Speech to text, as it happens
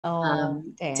Oh,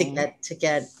 to dang.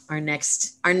 get our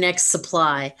next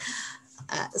supply.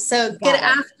 So good Got it.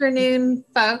 afternoon,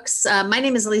 folks. My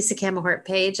name is Elisa Camahort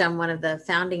Page. I'm one of the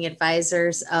founding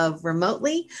advisors of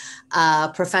Remotely,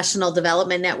 a professional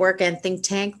development network and think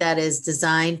tank that is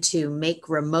designed to make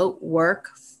remote work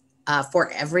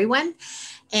for everyone.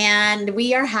 And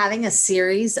we are having a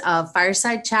series of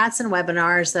fireside chats and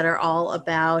webinars that are all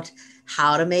about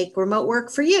how to make remote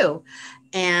work for you.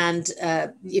 And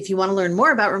if you want to learn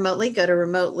more about Remotely, go to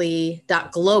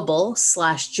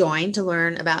remotely.global/join to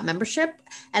learn about membership.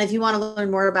 And if you want to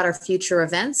learn more about our future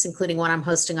events, including one I'm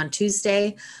hosting on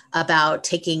Tuesday about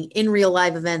taking in real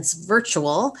live events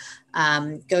virtual,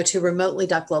 go to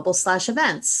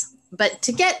remotely.global/events. But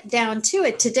to get down to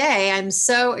it today, I'm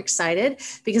so excited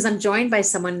because I'm joined by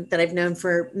someone that I've known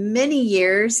for many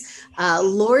years,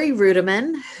 Laurie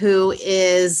Ruettimann, who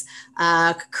is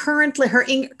currently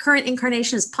current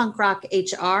incarnation is punk rock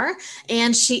HR,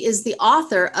 and she is the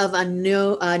author of a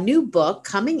new book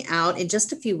coming out in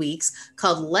just a few weeks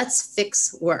called "Let's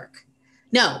Fix Work."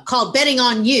 No, called "Betting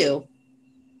on You."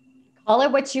 Call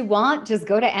it what you want. Just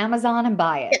go to Amazon and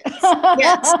buy it. Yes,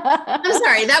 yes. I'm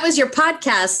sorry, that was your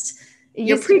podcast. It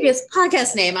Your used to be previous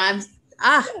podcast name. I'm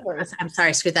sorry,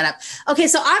 I screwed that up. Okay,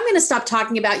 so I'm going to stop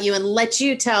talking about you and let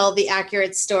you tell the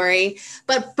accurate story.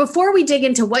 But before we dig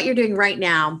into what you're doing right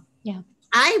now, Yeah.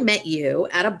 I met you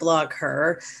at a blog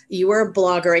her. You were a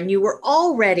blogger and you were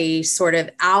already sort of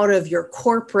out of your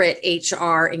corporate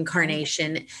HR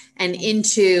incarnation and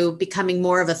into becoming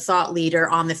more of a thought leader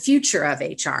on the future of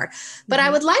HR. But I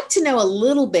would like to know a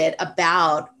little bit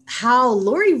about how the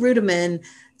Laurie Ruettimann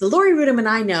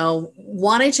I know,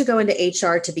 wanted to go into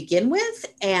HR to begin with,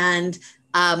 and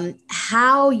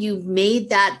how you made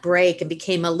that break and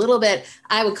became a little bit,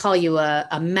 I would call you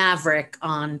a maverick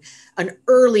on an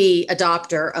early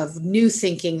adopter of new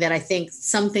thinking that I think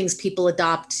some things people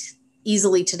adopt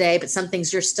easily today, but some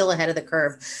things you're still ahead of the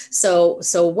curve. So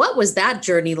what was that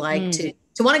journey like to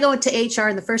want to go into HR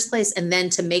in the first place and then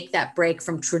to make that break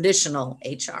from traditional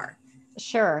HR?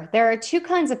 Sure. There are two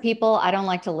kinds of people I don't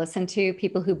like to listen to,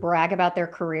 people who brag about their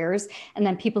careers, and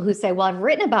then people who say, well, I've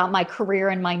written about my career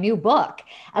in my new book.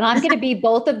 And I'm going to be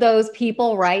both of those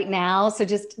people right now. So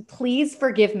just please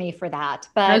forgive me for that.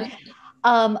 But Okay.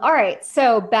 all right.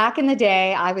 So back in the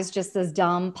day, I was just this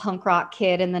dumb punk rock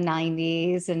kid in the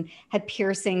 90s and had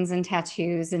piercings and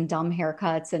tattoos and dumb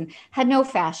haircuts and had no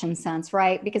fashion sense,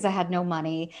 right? Because I had no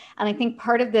money. And I think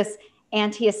part of this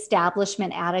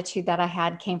anti-establishment attitude that I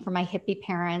had came from my hippie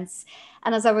parents.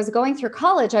 And as I was going through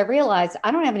college, I realized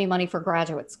I don't have any money for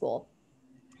graduate school.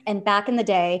 And back in the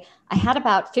day, I had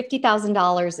about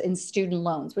 $50,000 in student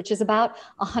loans, which is about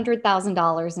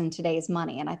 $100,000 in today's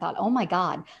money. And I thought, oh my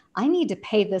God, I need to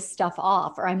pay this stuff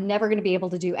off or I'm never going to be able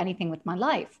to do anything with my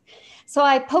life. So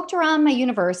I poked around my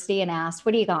university and asked,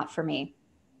 what do you got for me?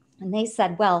 And they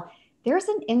said, well, there's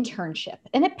an internship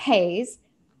and it pays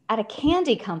at a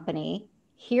candy company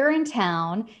here in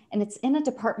town, and it's in a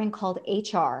department called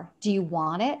HR. Do you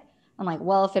want it? I'm like,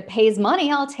 well, if it pays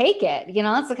money, I'll take it. You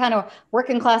know, that's the kind of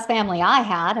working class family I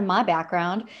had in my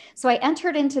background. So I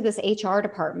entered into this HR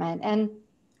department and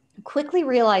quickly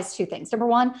realized two things. Number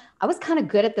one, I was kind of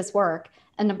good at this work.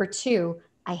 And number two,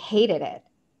 I hated it.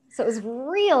 So it was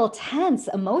real tense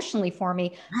emotionally for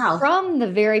me Wow. from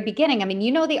the very beginning. I mean, you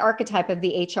know, the archetype of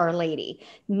the HR lady,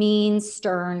 mean,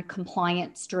 stern,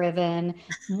 compliance driven,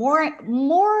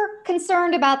 more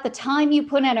concerned about the time you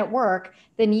put in at work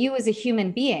than you as a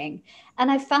human being.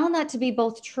 And I found that to be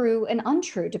both true and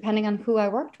untrue, depending on who I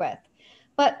worked with.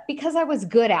 But because I was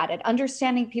good at it,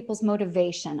 understanding people's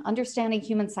motivation, understanding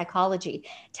human psychology,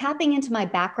 tapping into my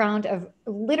background of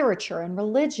literature and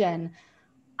religion,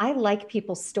 I like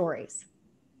people's stories.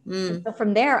 And Mm. so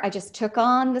from there, I just took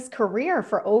on this career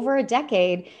for over a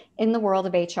decade in the world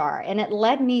of HR. And it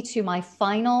led me to my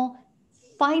final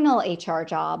HR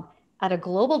job at a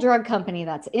global drug company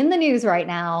that's in the news right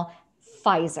now,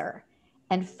 Pfizer.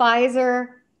 And Pfizer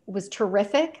was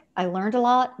terrific. I learned a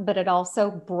lot, but it also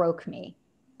broke me.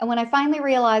 And when I finally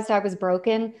realized I was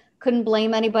broken, couldn't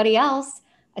blame anybody else,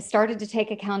 I started to take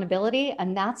accountability.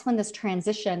 And that's when this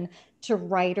transition to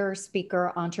writer,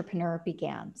 speaker, entrepreneur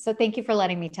began. So thank you for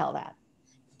letting me tell that.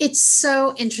 It's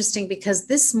so interesting because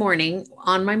this morning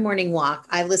on my morning walk,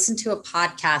 I listened to a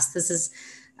podcast.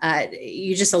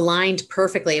 You just aligned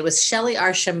perfectly. It was Shelley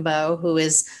Archambault, who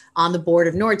is on the board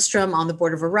of Nordstrom, on the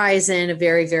board of Verizon, a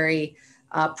very, very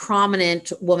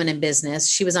prominent woman in business.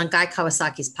 She was on Guy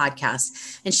Kawasaki's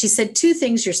podcast. And she said two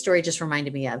things your story just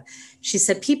reminded me of. She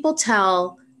said, people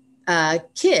tell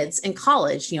kids in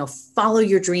college, follow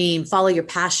your dream, follow your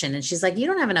passion. And she's like, you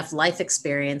don't have enough life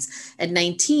experience at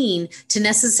 19 to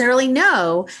necessarily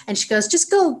know. And she goes, just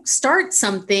go start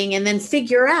something and then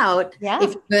figure out Yeah.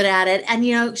 if you're good at it.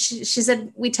 And, she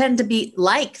said, we tend to be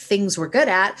like things we're good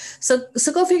at. So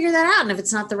go figure that out. And if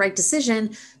it's not the right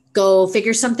decision, go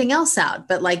figure something else out,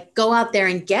 but like go out there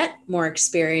and get more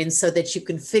experience so that you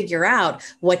can figure out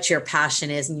what your passion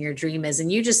is and your dream is.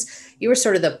 And you were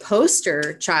sort of the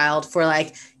poster child for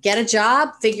like, get a job,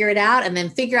 figure it out, and then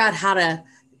figure out how to,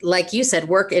 like you said,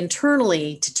 work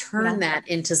internally to turn that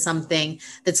into something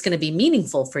that's going to be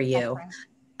meaningful for you.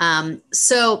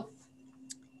 So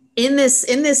in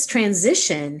this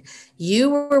transition,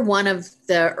 you were one of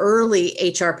the early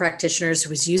HR practitioners who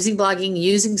was using blogging,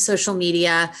 using social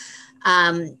media.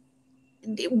 How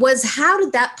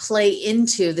did that play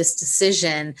into this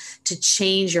decision to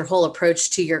change your whole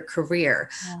approach to your career?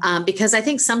 Because I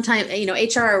think sometimes,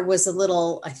 HR was a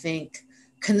little, I think,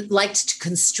 liked to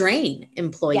constrain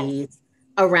employees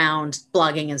around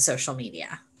blogging and social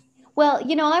media. Well,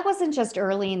 I wasn't just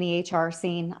early in the HR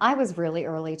scene. I was really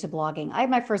early to blogging. I had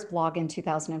my first blog in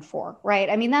 2004, right?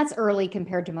 I mean, that's early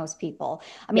compared to most people.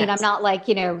 I mean, I'm not like,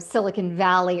 Silicon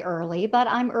Valley early, but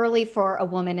I'm early for a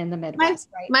woman in the Midwest,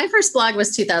 right? My first blog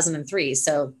was 2003.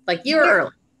 So like you were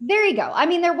early. There you go. I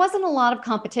mean, there wasn't a lot of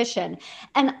competition.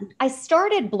 And I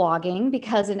started blogging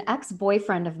because an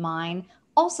ex-boyfriend of mine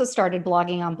also started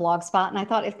blogging on Blogspot. And I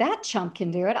thought, if that chump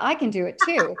can do it, I can do it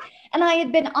too. And I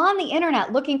had been on the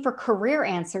internet looking for career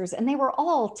answers, and they were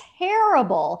all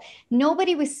terrible.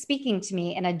 Nobody was speaking to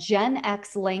me in a Gen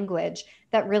X language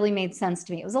that really made sense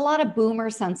to me. It was a lot of boomer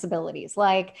sensibilities,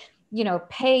 like,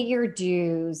 pay your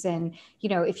dues. And,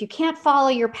 if you can't follow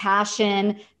your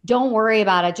passion, don't worry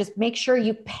about it. Just make sure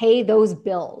you pay those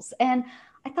bills. And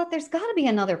I thought there's got to be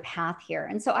another path here.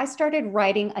 And so I started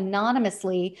writing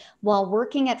anonymously while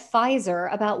working at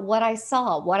Pfizer about what I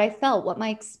saw, what I felt, what my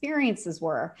experiences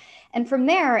were. And from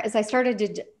there, as I started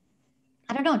to,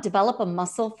 develop a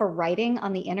muscle for writing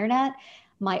on the internet,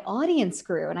 my audience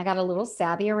grew and I got a little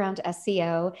savvy around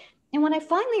SEO. And when I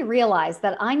finally realized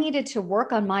that I needed to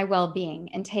work on my well-being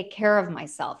and take care of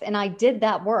myself, and I did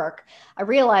that work, I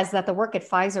realized that the work at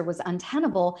Pfizer was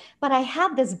untenable, but I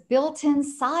had this built-in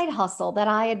side hustle that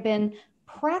I had been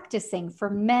practicing for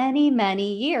many,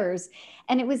 many years.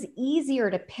 And it was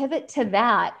easier to pivot to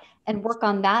that and work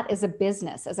on that as a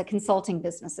business, as a consulting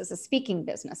business, as a speaking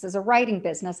business, as a writing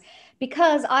business,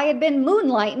 because I had been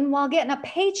moonlighting while getting a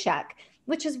paycheck,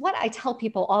 which is what I tell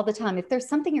people all the time. If there's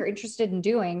something you're interested in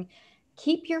doing,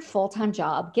 keep your full-time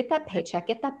job, get that paycheck,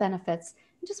 get that benefits,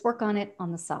 and just work on it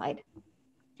on the side.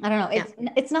 I don't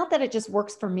know. It's not that it just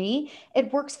works for me.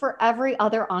 It works for every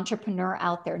other entrepreneur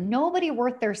out there. Nobody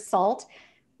worth their salt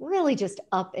really just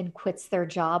up and quits their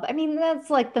job. I mean,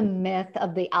 that's like the myth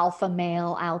of the alpha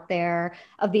male out there,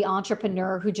 of the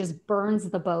entrepreneur who just burns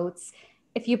the boats.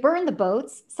 If you burn the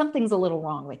boats, something's a little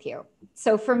wrong with you.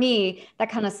 So for me,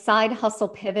 that kind of side hustle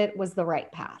pivot was the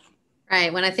right path.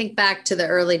 Right. When I think back to the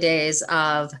early days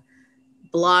of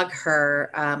Blog Her,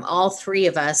 all three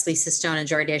of us, Lisa Stone and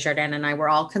Jory Desjardins and I, were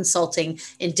all consulting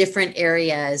in different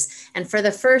areas. And for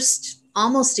the first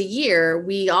almost a year,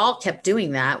 we all kept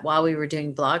doing that while we were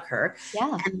doing Blog Her.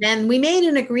 Yeah. And then we made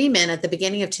an agreement at the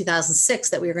beginning of 2006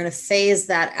 that we were going to phase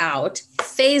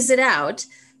it out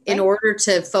in order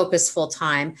to focus full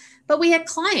time. But we had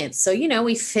clients. So,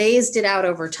 we phased it out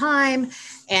over time.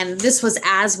 And this was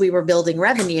as we were building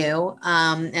revenue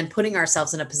and putting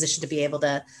ourselves in a position to be able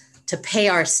to pay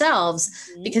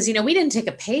ourselves, because, we didn't take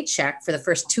a paycheck for the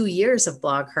first 2 years of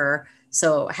Blog Her.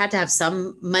 So I had to have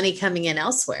some money coming in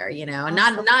elsewhere, and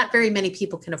not very many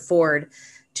people can afford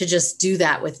to just do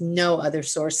that with no other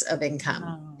source of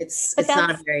income. It's not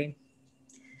a very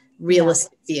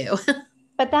realistic view.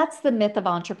 But that's the myth of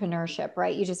entrepreneurship,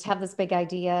 right? You just have this big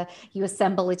idea, you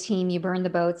assemble a team, you burn the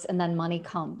boats, and then money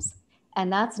comes.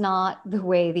 And that's not the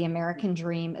way the American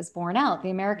dream is born out.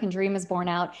 The American dream is born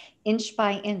out inch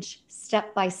by inch,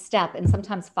 step by step, and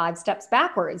sometimes 5 steps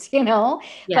backwards, But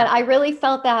I really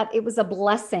felt that it was a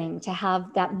blessing to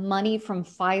have that money from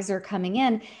Pfizer coming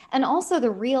in, and also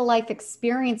the real life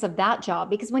experience of that job.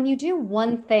 Because when you do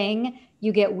one thing,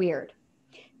 you get weird.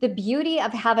 The beauty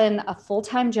of having a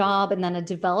full-time job and then a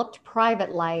developed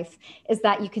private life is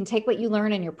that you can take what you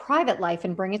learn in your private life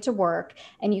and bring it to work,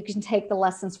 and you can take the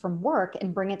lessons from work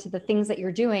and bring it to the things that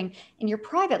you're doing in your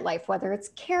private life, whether it's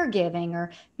caregiving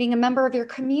or being a member of your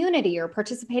community or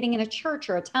participating in a church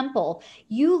or a temple.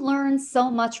 You learn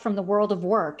so much from the world of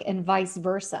work and vice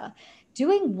versa.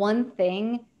 Doing one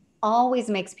thing always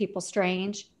makes people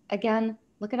strange. Again,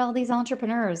 look at all these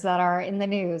entrepreneurs that are in the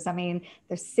news. I mean,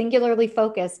 they're singularly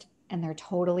focused and they're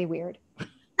totally weird.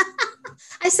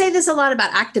 I say this a lot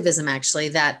about activism, actually,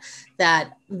 that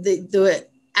the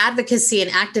advocacy and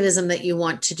activism that you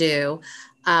want to do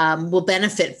will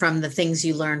benefit from the things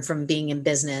you learn from being in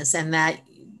business, and that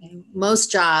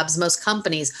most jobs, most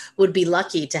companies would be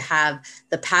lucky to have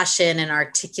the passion and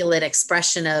articulate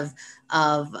expression of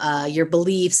your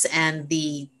beliefs and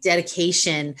the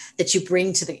dedication that you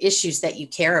bring to the issues that you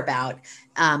care about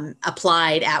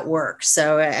applied at work.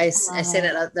 So I say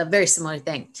that a very similar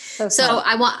thing. So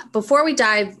I want, before we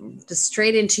dive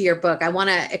straight into your book, I want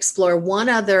to explore one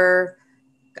other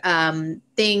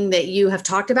thing that you have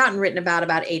talked about and written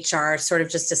about HR, sort of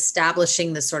just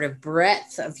establishing the sort of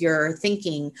breadth of your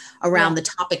thinking around the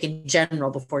topic in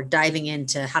general before diving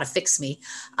into how to fix me.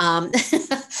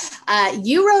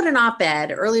 You wrote an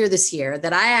op-ed earlier this year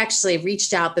that I actually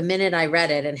reached out the minute I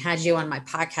read it and had you on my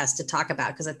podcast to talk about,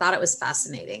 because I thought it was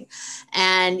fascinating.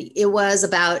 And it was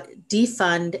about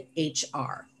defund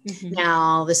HR. Mm-hmm.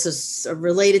 Now, this is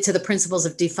related to the principles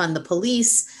of defund the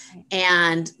police,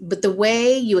 but the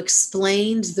way you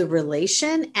explained the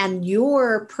relation and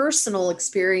your personal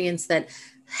experience that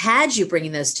had you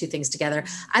bringing those two things together,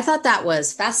 I thought that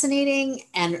was fascinating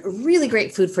and really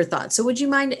great food for thought. So would you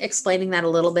mind explaining that a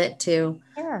little bit to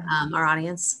our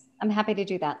audience? I'm happy to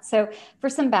do that. So for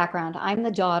some background, I'm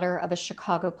the daughter of a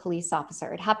Chicago police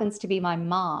officer. It happens to be my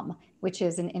mom, which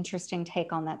is an interesting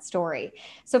take on that story.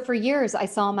 So for years, I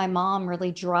saw my mom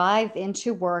really drive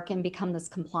into work and become this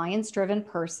compliance-driven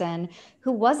person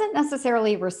who wasn't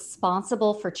necessarily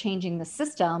responsible for changing the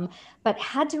system, but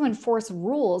had to enforce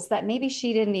rules that maybe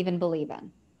she didn't even believe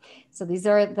in. So these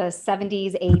are the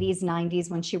 70s, 80s, 90s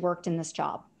when she worked in this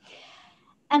job.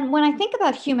 And when I think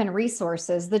about human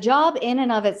resources, the job in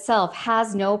and of itself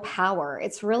has no power.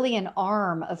 It's really an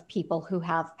arm of people who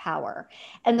have power.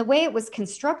 And the way it was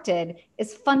constructed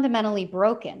is fundamentally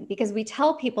broken, because we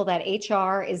tell people that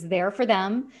HR is there for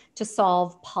them to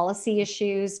solve policy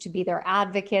issues, to be their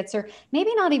advocates, or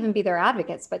maybe not even be their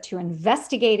advocates, but to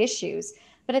investigate issues.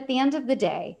 But at the end of the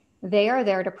day, they are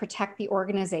there to protect the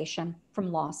organization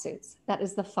from lawsuits. That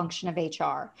is the function of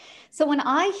HR. So when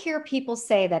I hear people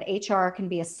say that HR can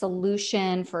be a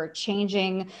solution for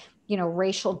changing,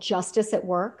 racial justice at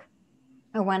work,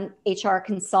 or when HR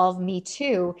can solve Me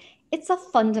Too, it's a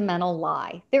fundamental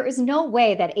lie. There is no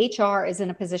way that HR is in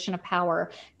a position of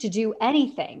power to do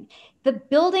anything. The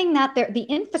building the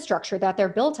infrastructure that they're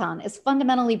built on is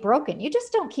fundamentally broken. You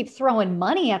just don't keep throwing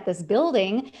money at this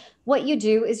building. What you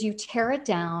do is you tear it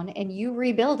down and you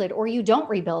rebuild it, or you don't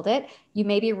rebuild it. You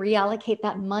maybe reallocate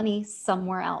that money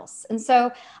somewhere else. And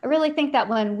so I really think that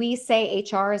when we say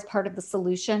HR is part of the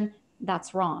solution,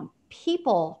 that's wrong.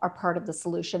 People are part of the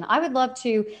solution. I would love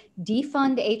to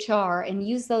defund HR and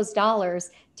use those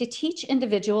dollars to teach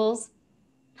individuals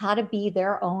how to be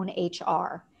their own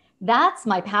HR. That's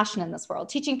my passion in this world,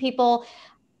 teaching people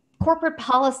corporate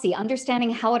policy, understanding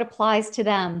how it applies to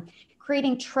them,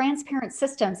 creating transparent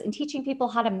systems, and teaching people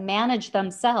how to manage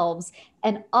themselves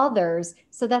and others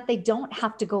so that they don't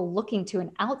have to go looking to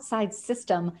an outside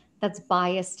system that's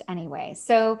biased anyway.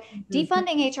 So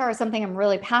defunding HR is something I'm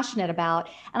really passionate about.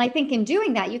 And I think in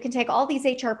doing that, you can take all these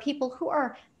HR people who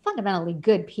are fundamentally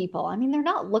good people. I mean, they're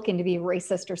not looking to be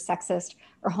racist or sexist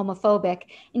or homophobic,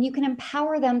 and you can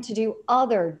empower them to do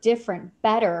other, different,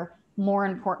 better, more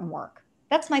important work.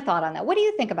 That's my thought on that. What do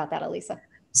you think about that, Elisa?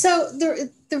 So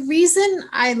the reason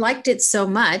I liked it so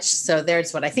much, so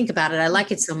there's what I think about it, I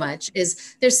like it so much,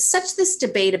 is there's such this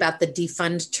debate about the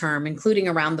defund term, including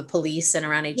around the police and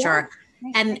around HR.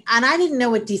 Yeah. And I didn't know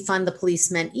what defund the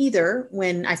police meant either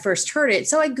when I first heard it.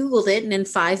 So I Googled it, and in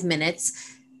 5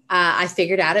 minutes, I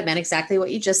figured out it meant exactly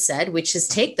what you just said, which is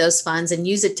take those funds and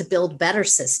use it to build better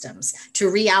systems,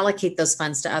 to reallocate those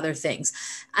funds to other things.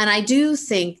 And I do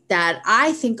think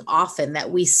often that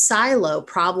we silo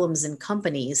problems in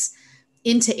companies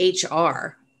into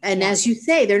HR. And as you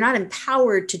say, they're not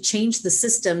empowered to change the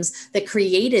systems that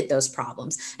created those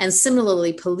problems. And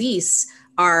similarly, police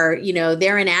are,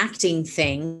 they're enacting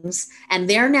things, and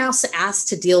they're now asked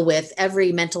to deal with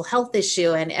every mental health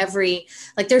issue and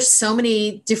there's so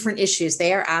many different issues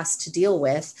they are asked to deal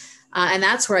with. And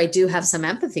that's where I do have some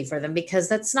empathy for them, because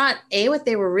that's not what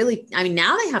they were really,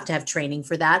 now they have to have training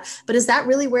for that, but is that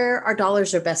really where our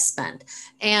dollars are best spent?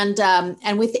 And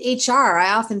with HR,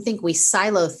 I often think we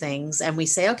silo things and we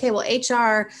say, okay, well,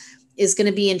 HR is going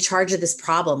to be in charge of this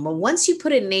problem. Well, once you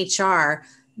put it in HR,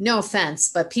 no offense,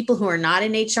 but people who are not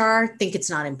in HR think it's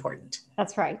not important.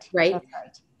 That's right. Right.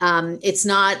 That's right. It's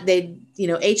not,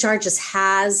 HR just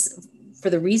has for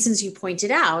the reasons you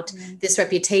pointed out, this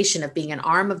reputation of being an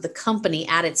arm of the company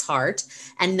at its heart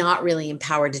and not really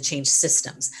empowered to change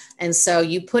systems. And so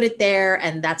you put it there,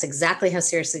 and that's exactly how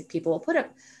seriously people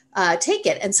will take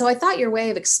it. And so I thought your way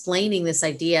of explaining this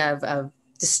idea of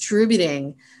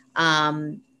distributing,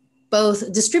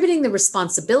 both distributing the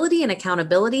responsibility and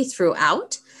accountability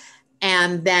throughout,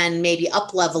 and then maybe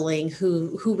up leveling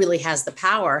who really has the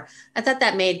power. I thought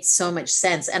that made so much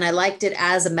sense. And I liked it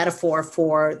as a metaphor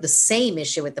for the same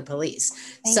issue with the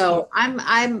police. So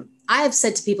I have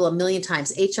said to people a million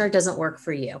times, HR doesn't work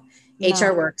for you. No.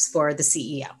 HR works for the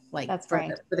CEO, like that's for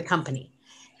the company.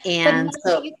 And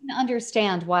but you can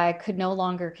understand why I could no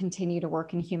longer continue to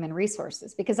work in human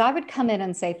resources, because I would come in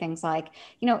and say things like,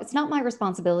 it's not my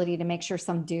responsibility to make sure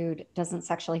some dude doesn't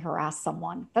sexually harass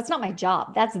someone. That's not my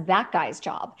job. That's that guy's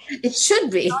job. It should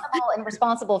be. He's accountable and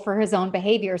responsible for his own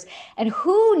behaviors. And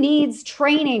who needs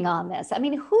training on this? I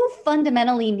mean, who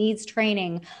fundamentally needs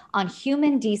training on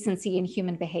human decency and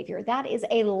human behavior? That is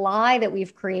a lie that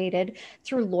we've created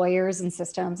through lawyers and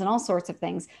systems and all sorts of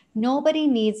things. Nobody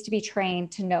needs to be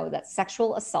trained to know that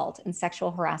sexual assault and sexual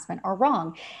harassment are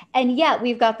wrong. And yet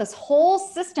we've got this whole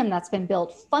system that's been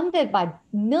built, funded by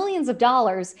millions of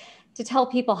dollars, to tell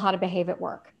people how to behave at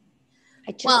work.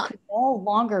 I just could no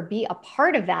longer be a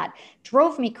part of that.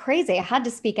 Drove me crazy. I had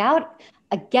to speak out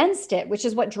against it, which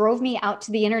is what drove me out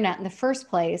to the internet in the first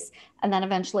place, and then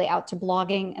eventually out to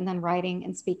blogging, and then writing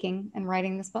and speaking and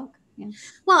writing this book. Yeah.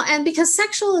 Well, and because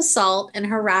sexual assault and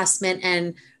harassment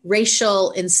and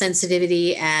racial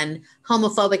insensitivity and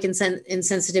homophobic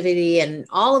insensitivity and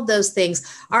all of those things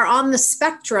are on the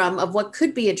spectrum of what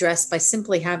could be addressed by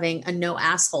simply having a no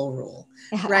asshole rule,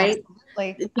 right?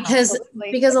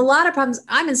 Absolutely. Because a lot of problems,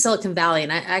 I'm in Silicon Valley,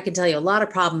 and I can tell you a lot of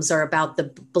problems are about the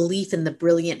belief in the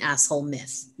brilliant asshole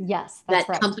myth. Yes, that's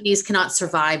that companies cannot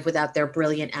survive without their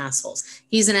brilliant assholes.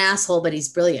 He's an asshole, but he's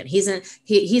brilliant. He's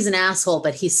an asshole,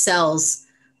 but he sells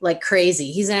like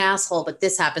crazy. He's an asshole, but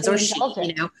this happens, or she,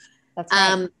 That's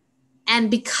right. And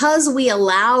because we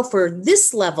allow for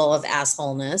this level of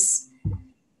assholeness,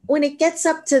 when it gets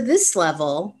up to this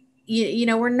level,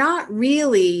 we're not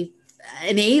really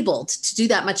enabled to do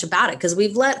that much about it, because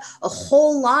we've let a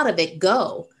whole lot of it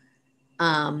go.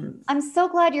 I'm so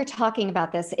glad you're talking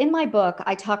about this. In my book,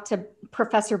 I talked to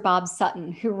Professor Bob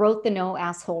Sutton, who wrote the No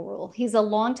Asshole Rule. He's a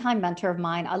longtime mentor of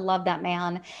mine. I love that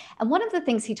man. And one of the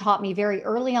things he taught me very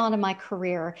early on in my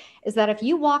career is that if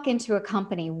you walk into a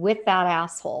company with that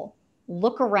asshole,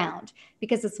 look around,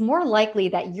 because it's more likely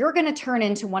that you're going to turn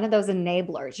into one of those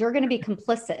enablers. You're going to be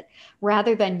complicit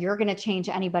rather than you're going to change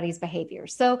anybody's behavior.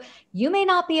 So you may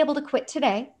not be able to quit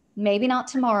today, maybe not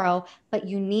tomorrow, but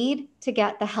you need to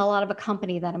get the hell out of a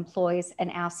company that employs an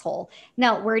asshole.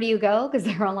 Now, where do you go? Because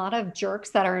there are a lot of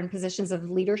jerks that are in positions of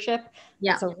leadership.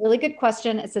 Yeah. It's a really good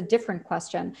question. It's a different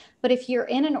question. But if you're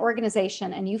in an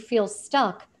organization and you feel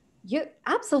stuck, you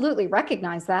absolutely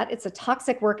recognize that. It's a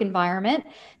toxic work environment.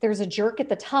 There's a jerk at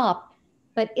the top,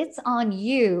 but it's on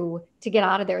you to get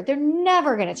out of there. They're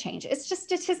never going to change. It's just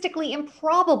statistically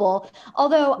improbable.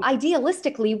 Although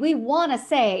idealistically, we want to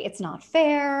say it's not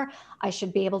fair. I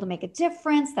should be able to make a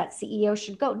difference. That CEO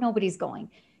should go. Nobody's going.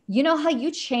 You know how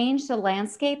you change the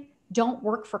landscape? Don't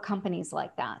work for companies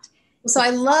like that. So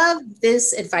I love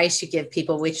this advice you give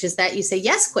people, which is that you say,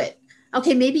 yes, quit.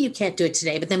 Okay, maybe you can't do it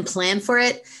today, but then plan for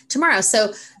it tomorrow.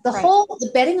 So the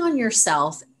betting on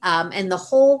yourself and the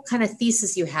whole kind of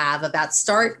thesis you have about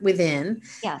start within.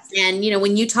 Yes. And,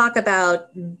 when you talk about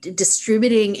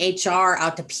distributing HR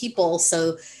out to people,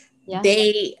 so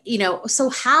they, so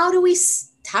how do we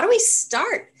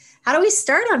start? How do we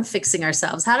start on fixing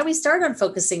ourselves? How do we start on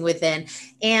focusing within?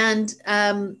 And,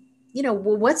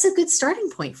 what's a good starting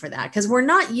point for that? Because we're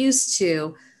not used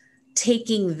to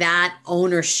taking that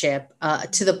ownership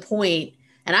to the point,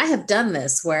 and I have done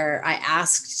this where I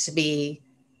asked to be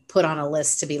put on a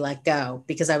list to be let go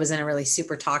because I was in a really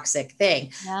super toxic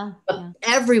thing. But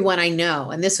everyone I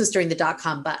know, and this was during the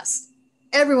dot-com bust,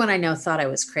 everyone I know thought I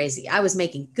was crazy. I was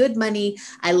making good money.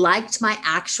 I liked my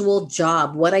actual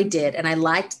job, what I did, and I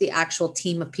liked the actual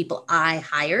team of people I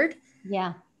hired.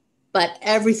 Yeah. But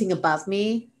everything above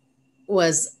me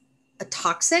was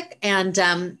toxic, and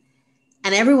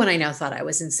everyone I know thought I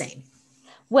was insane.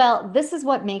 Well, this is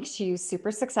what makes you super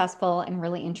successful and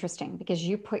really interesting, because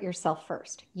you put yourself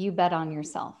first. You bet on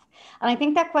yourself. And I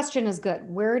think that question is good.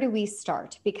 Where do we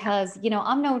start? Because,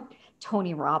 I'm no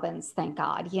Tony Robbins, thank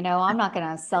God. I'm not going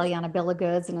to sell you on a bill of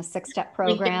goods and a 6-step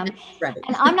program. Right.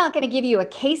 And I'm not going to give you a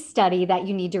case study that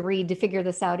you need to read to figure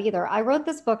this out either. I wrote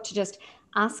this book to just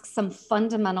ask some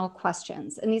fundamental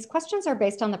questions. And these questions are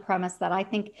based on the premise that I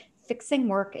think fixing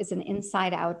work is an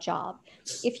inside out job.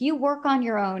 If you work on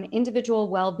your own individual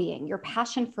well-being, your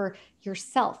passion for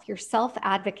yourself, your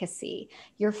self-advocacy,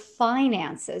 your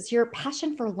finances, your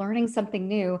passion for learning something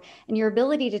new, and your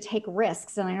ability to take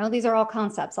risks, and I know these are all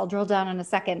concepts, I'll drill down in a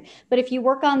second, but if you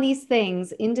work on these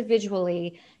things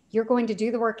individually, you're going to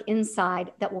do the work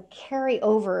inside that will carry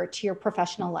over to your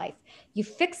professional life. You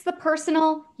fix the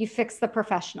personal, you fix the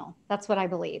professional. That's what I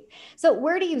believe. So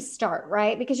where do you start,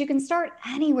 right? Because you can start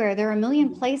anywhere. There are a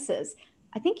million places.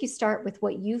 I think you start with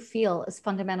what you feel is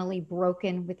fundamentally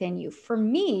broken within you. For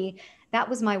me, that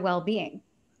was my well-being.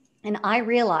 And I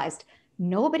realized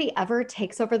nobody ever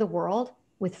takes over the world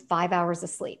with 5 hours of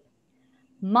sleep.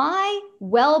 My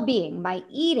well-being, my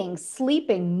eating,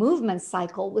 sleeping, movement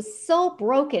cycle was so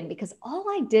broken because all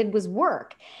I did was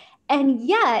work. And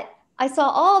yet I saw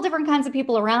all different kinds of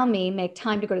people around me make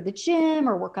time to go to the gym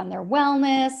or work on their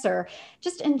wellness or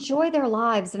just enjoy their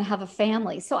lives and have a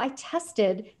family. So I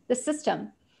tested the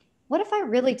system. What if I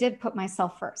really did put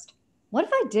myself first? What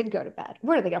if I did go to bed?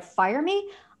 What, are they going to fire me?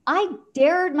 I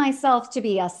dared myself to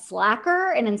be a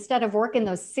slacker. And instead of working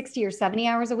those 60 or 70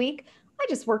 hours a week, I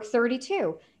just worked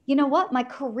 32. You know what? My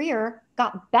career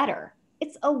got better.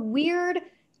 It's a weird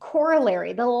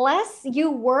corollary. The less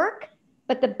you work,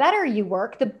 but the better you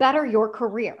work, the better your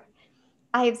career.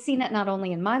 I have seen it not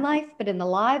only in my life, but in the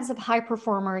lives of high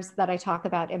performers that I talk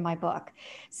about in my book.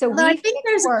 So Although I think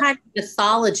there's a kind of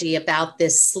mythology about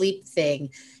this sleep thing,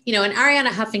 and Ariana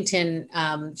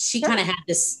Huffington, she kind of had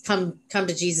this come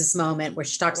to Jesus moment where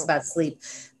she talks about sleep,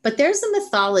 but there's a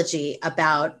mythology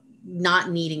about not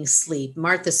needing sleep.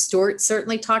 Martha Stewart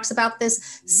certainly talks about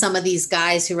this. Some of these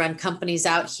guys who run companies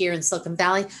out here in Silicon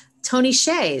Valley, Tony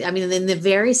Hsieh, I mean, in the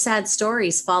very sad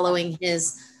stories following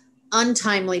his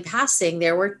untimely passing,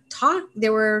 there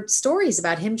were stories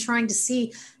about him trying to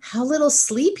see how little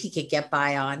sleep he could get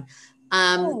by on.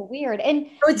 Weird. And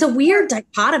so it's a weird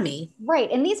dichotomy.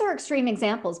 Right. And these are extreme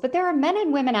examples, but there are men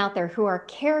and women out there who are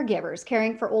caregivers,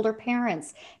 caring for older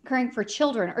parents, caring for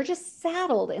children, or just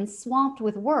saddled and swamped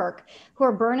with work, who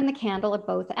are burning the candle at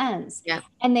both ends. Yeah.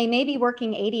 And they may be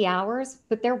working 80 hours,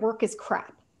 but their work is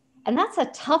crap. And that's a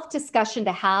tough discussion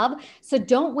to have. So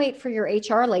don't wait for your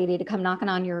HR lady to come knocking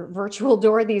on your virtual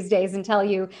door these days and tell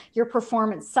you your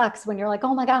performance sucks when you're like,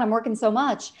 oh my God, I'm working so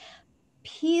much.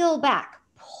 Peel back,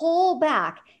 pull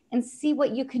back, and see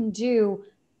what you can do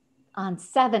on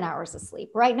 7 hours of sleep,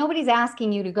 right? Nobody's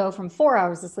asking you to go from 4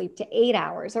 hours of sleep to 8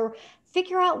 hours, or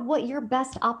figure out what your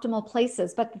best optimal place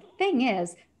is. But the thing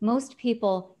is, most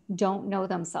people don't know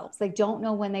themselves. They don't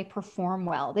know when they perform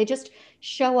well. They just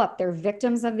show up. They're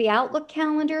victims of the Outlook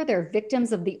calendar. They're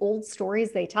victims of the old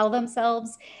stories they tell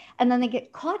themselves. And then they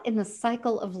get caught in the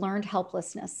cycle of learned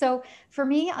helplessness. So for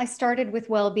me, I started with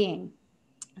well-being.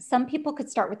 Some people could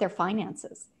start with their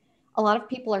finances. A lot of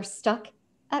people are stuck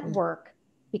at work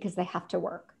because they have to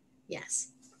work.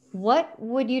 Yes. What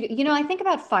would you do? I think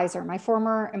about Pfizer, my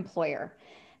former employer.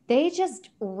 They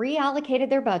just reallocated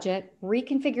their budget,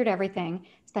 reconfigured everything,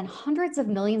 spent hundreds of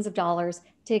millions of dollars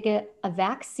to get a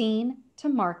vaccine to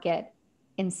market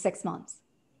in 6 months.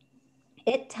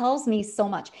 It tells me so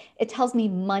much. It tells me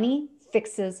money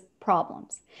fixes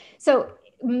problems. So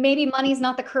maybe money is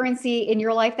not the currency in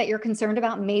your life that you're concerned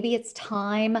about. Maybe it's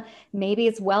time, maybe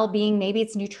it's well-being, maybe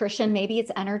it's nutrition, maybe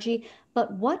it's energy.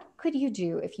 But what could you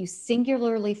do if you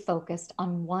singularly focused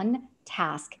on one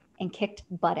task and kicked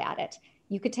butt at it?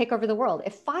 You could take over the world.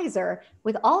 If Pfizer,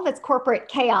 with all of its corporate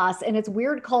chaos and its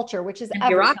weird culture, which is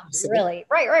every company, really,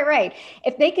 right.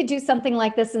 If they could do something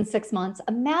like this in 6 months,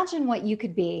 imagine what you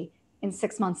could be in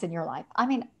 6 months in your life. I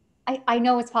mean, I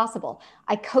know it's possible.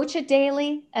 I coach it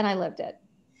daily and I lived it.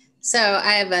 So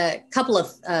I have a couple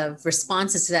of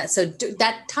responses to that. So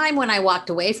that time when I walked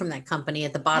away from that company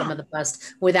at the bottom of the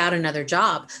bust without another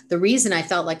job, the reason I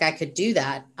felt like I could do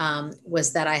that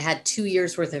was that I had 2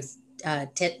 years worth of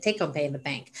take-home pay in the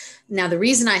bank. Now, the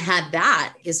reason I had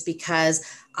that is because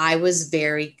I was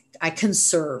very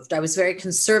conserved. I was very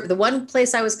conservative. The one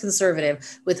place I was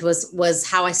conservative with was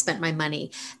how I spent my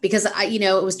money, because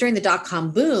it was during the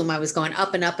dot-com boom. I was going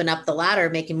up and up and up the ladder,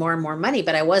 making more and more money,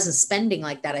 but I wasn't spending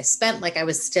like that. I spent like I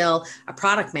was still a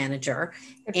product manager.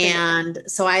 And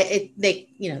so they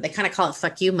kind of call it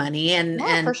 "fuck you" money. And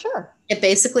for sure. It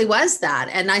basically was that.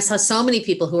 And I saw so many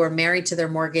people who were married to their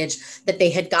mortgage that they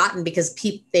had gotten because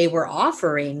they were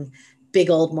offering big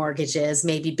old mortgages,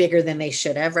 maybe bigger than they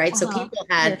should have, right? So people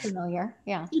had, familiar.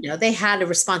 Yeah. They had a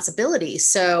responsibility.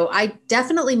 So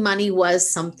money was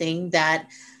something that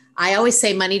I always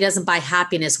say money doesn't buy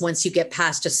happiness once you get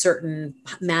past a certain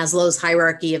Maslow's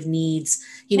hierarchy of needs.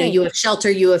 You know, you Right. have shelter,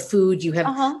 you have food, you have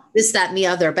Uh-huh. this, that, and the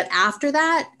other. But after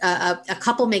that, a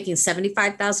couple making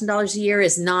 $75,000 a year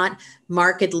is not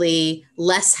markedly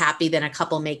less happy than a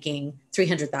couple making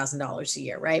 $300,000 a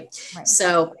year, right? Right. That's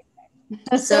So,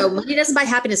 so money doesn't buy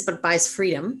happiness, but it buys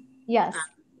freedom. yes,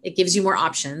 It gives you more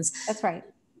options. that's right.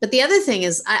 But the other thing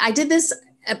is, I did this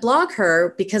at Blog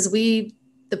Her because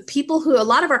the people who, a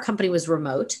lot of our company was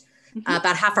remote. Mhm.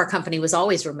 About half our company was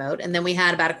always remote. And then we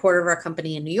had about a quarter of our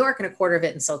company in New York and a quarter of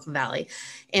it in Silicon Valley.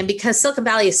 And because Silicon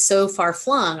Valley is so far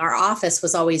flung, our office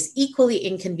was always equally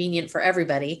inconvenient for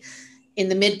everybody in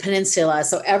the mid peninsula.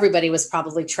 So everybody was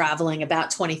probably traveling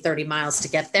about 20, 30 miles to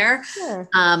get there. Sure.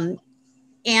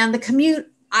 And the commute,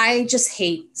 I just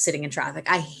hate sitting in traffic.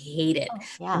 I hate it.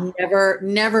 Oh, yeah.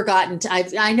 Never gotten to,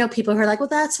 I know people who are like, well,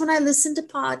 that's when I listen to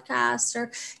podcasts or,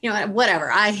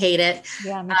 whatever. I hate it.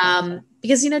 Yeah, me too.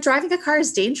 Because, driving a car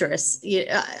is dangerous.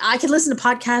 I could listen to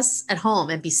podcasts at home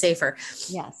and be safer.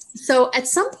 Yes. So at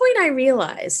some point I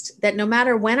realized that no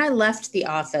matter when I left the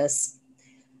office,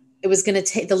 it was going to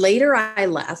take, the later I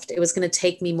left, it was going to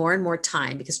take me more and more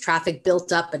time because traffic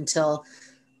built up until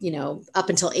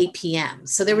 8 p.m.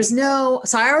 So there was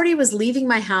so I already was leaving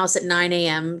my house at 9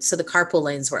 a.m. So the carpool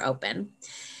lanes were open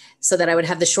so that I would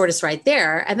have the shortest ride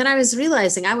there. And then I was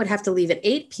realizing I would have to leave at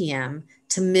 8 p.m.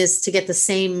 to get the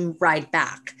same ride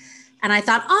back. And I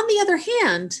thought, on the other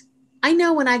hand, I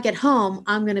know when I get home,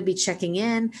 I'm going to be checking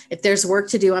in. If there's work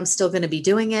to do, I'm still going to be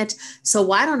doing it. So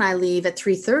why don't I leave at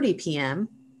 3:30 p.m.?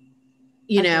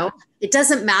 Agree. It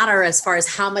doesn't matter as far as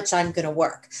how much I'm going to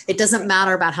work. It doesn't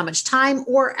matter about how much time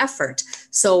or effort.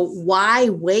 So why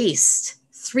waste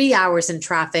 3 hours in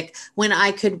traffic when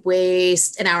I could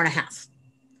waste an hour and a half?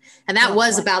 And that Oh,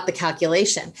 was yeah. about the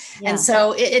calculation. And Yeah.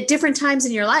 so at different times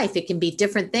in your life, it can be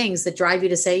different things that drive you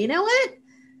to say, you know what?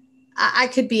 I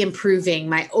could be improving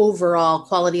my overall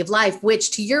quality of life,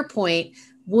 which to your point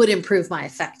would improve my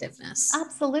effectiveness.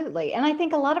 Absolutely. And I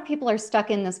think a lot of people are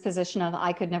stuck in this position of,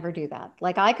 I could never do that.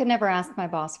 Like, I could never ask my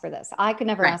boss for this. I could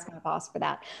never Right. ask my boss for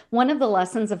that. One of the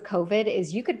lessons of COVID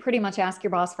is you could pretty much ask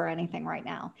your boss for anything right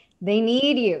now. They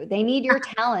need you. They need your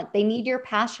talent. They need your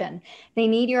passion. They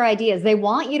need your ideas. They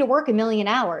want you to work 1,000,000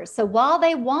 hours. So while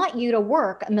they want you to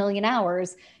work 1,000,000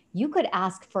 hours, you could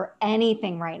ask for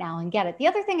anything right now and get it. The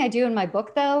other thing I do in my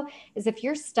book, though, is if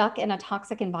you're stuck in a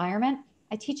toxic environment,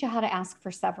 I teach you how to ask for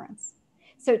severance.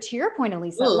 So to your point,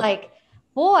 Elisa, Ooh. like,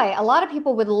 boy, a lot of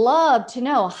people would love to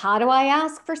know, how do I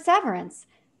ask for severance?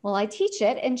 Well, I teach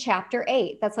it in chapter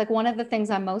 8. That's like one of the things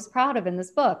I'm most proud of in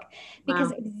this book,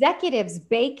 because Wow. executives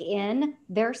bake in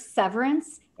their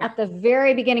severance Yeah. at the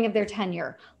very beginning of their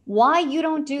tenure. Why you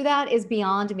don't do that is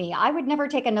beyond me. I would never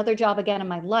take another job again in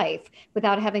my life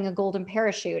without having a golden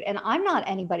parachute. And I'm not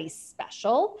anybody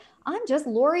special. I'm just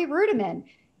Laurie Ruettimann.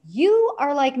 You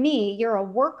are like me. You're a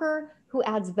worker who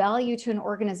adds value to an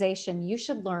organization. You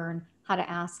should learn how to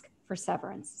ask for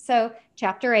severance. So,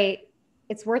 chapter 8,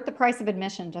 it's worth the price of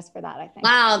admission just for that, I think.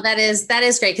 Wow, that is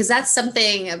great, because that's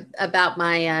something about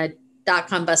my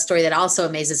 .com bust story that also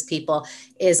amazes people.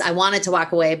 Is I wanted to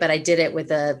walk away, but I did it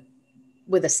with a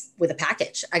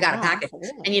package. I got a Yeah, package, and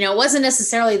absolutely. it wasn't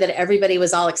necessarily that everybody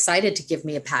was all excited to give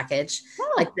me a package.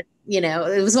 Like, Oh,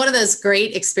 it was one of those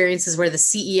great experiences where the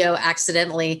CEO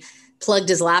accidentally plugged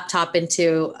his laptop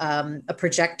into a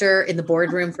projector in the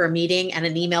boardroom for a meeting, and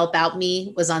an email about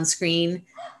me was on screen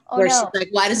oh where she's no. like,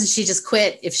 why doesn't she just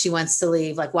quit if she wants to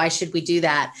leave? Like, why should we do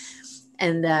that?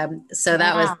 And so Yeah.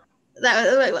 that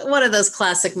was one of those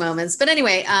classic moments. But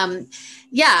anyway,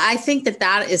 yeah, I think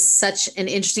that is such an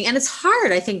interesting, and it's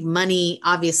hard. I think money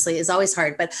obviously is always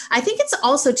hard, but I think it's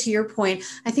also, to your point,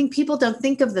 I think people don't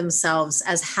think of themselves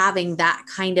as having that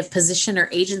kind of position or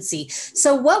agency.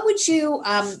 So what would you,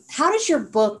 how does your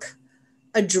book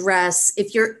address,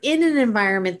 if you're in an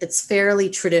environment that's fairly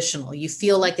traditional, you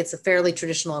feel like it's a fairly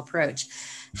traditional approach,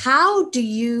 how do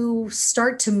you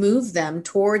start to move them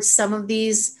towards some of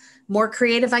these more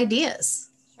creative ideas?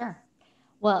 Sure.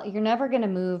 Well, you're never going to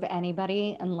move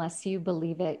anybody unless you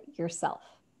believe it yourself.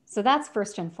 So that's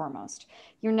first and foremost.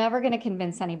 You're never going to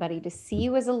convince anybody to see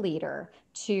you as a leader,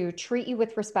 to treat you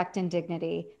with respect and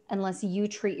dignity, unless you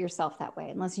treat yourself that way,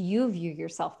 unless you view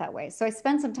yourself that way. So I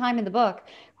spend some time in the book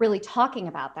really talking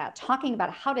about that, talking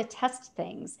about how to test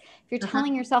things. If you're Uh-huh.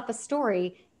 telling yourself a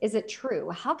story, is it true?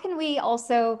 How can we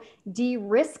also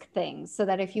de-risk things so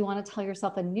that if you want to tell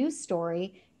yourself a new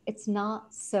story, it's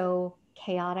not so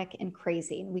chaotic and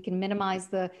crazy? We can minimize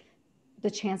the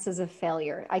chances of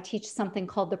failure. I teach something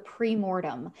called the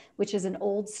pre-mortem, which is an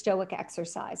old Stoic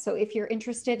exercise. So if you're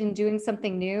interested in doing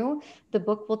something new, the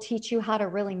book will teach you how to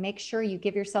really make sure you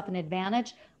give yourself an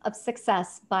advantage of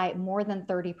success by more than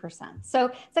 30%. So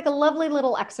it's like a lovely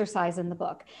little exercise in the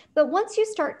book. But once you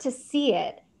start to see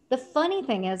it, the funny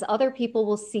thing is other people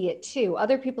will see it too.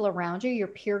 Other people around you, your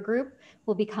peer group,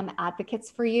 will become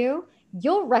advocates for you.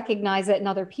 You'll recognize it in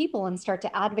other people and start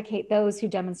to advocate those who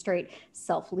demonstrate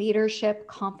self-leadership,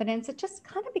 confidence. It just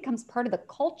kind of becomes part of the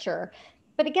culture.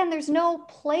 But again, there's no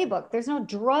playbook. There's no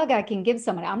drug I can give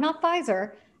somebody. I'm not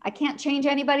Pfizer. I can't change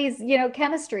anybody's,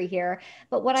 chemistry here.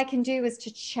 But what I can do is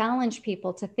to challenge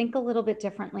people to think a little bit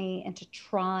differently and to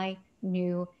try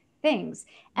new things.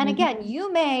 And again,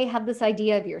 you may have this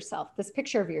idea of yourself, this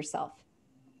picture of yourself,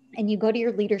 and you go to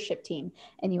your leadership team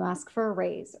and you ask for a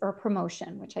raise or a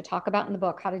promotion, which I talk about in the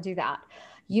book, how to do that.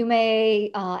 You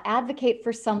may advocate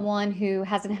for someone who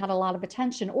hasn't had a lot of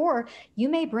attention, or you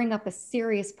may bring up a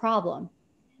serious problem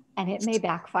and it may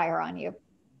backfire on you.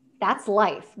 That's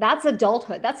life. That's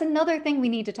adulthood. That's another thing we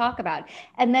need to talk about.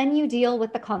 And then you deal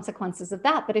with the consequences of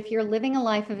that. But if you're living a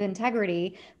life of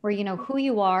integrity where you know who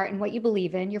you are and what you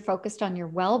believe in, you're focused on your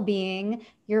well-being,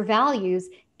 your values,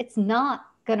 it's not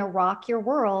going to rock your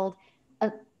world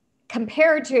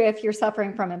compared to if you're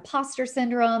suffering from imposter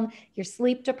syndrome, you're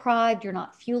sleep deprived, you're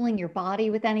not fueling your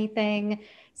body with anything.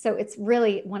 So it's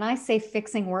really, when I say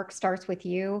fixing work starts with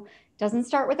you, it doesn't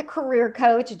start with a career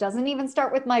coach. It doesn't even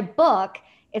start with my book.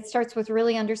 It starts with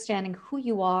really understanding who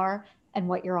you are and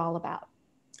what you're all about.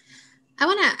 I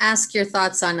want to ask your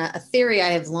thoughts on a theory I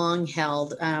have long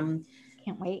held. Can't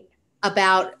wait.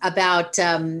 About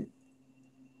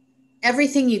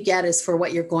everything you get is for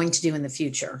what you're going to do in the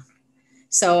future.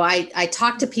 So I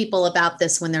talk to people about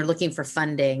this when they're looking for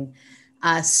funding.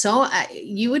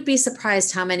 You would be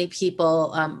surprised how many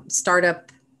people,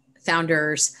 startup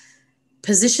founders,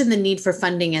 position the need for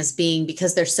funding as being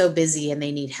because they're so busy and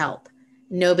they need help.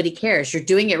 Nobody cares. You're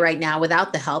doing it right now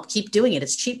without the help. Keep doing it.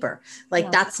 It's cheaper.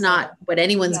 That's not what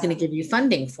anyone's going to give you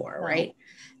funding for, right?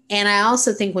 And I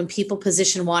also think when people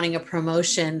position wanting a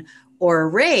promotion or a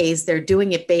raise, they're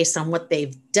doing it based on what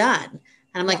they've done.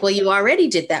 And I'm like, well, you already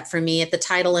did that for me at the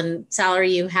title and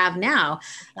salary you have now.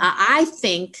 I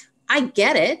think I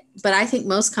get it, but I think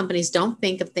most companies don't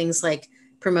think of things like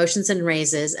promotions and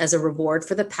raises as a reward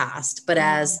for the past, but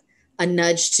as a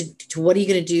nudge to what are you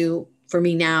going to do for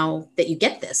me now that you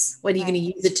get this? What are you going to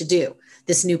use it to do?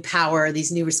 This new power, these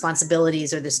new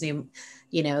responsibilities, or this new,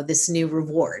 this new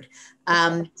reward.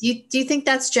 Do you think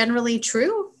that's generally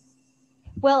true?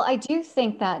 Well, I do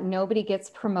think that nobody gets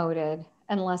promoted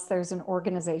unless there's an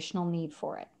organizational need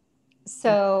for it.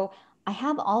 So I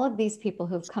have all of these people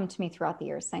who've come to me throughout the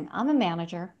years saying, I'm a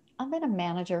manager. I've been a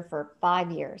manager for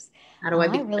 5 years. I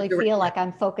really feel like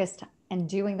I'm focused and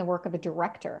doing the work of a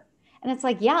director. And it's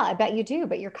like, yeah, I bet you do,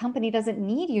 but your company doesn't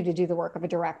need you to do the work of a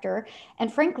director.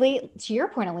 And frankly, to your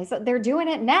point, Elisa, they're doing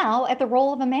it now at the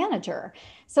role of a manager.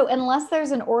 So unless there's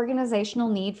an organizational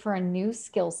need for a new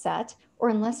skill set, or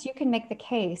unless you can make the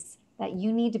case that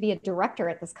you need to be a director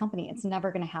at this company, it's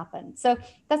never going to happen. So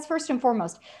that's first and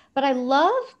foremost. But I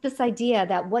love this idea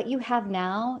that what you have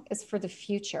now is for the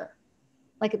future.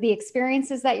 Like the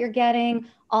experiences that you're getting,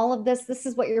 all of this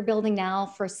is what you're building now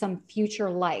for some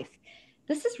future life.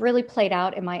 This has really played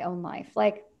out in my own life.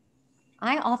 Like,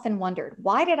 I often wondered,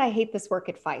 why did I hate this work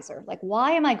at Pfizer? Like,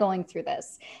 why am I going through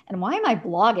this? And why am I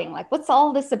blogging? Like, what's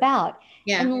all this about?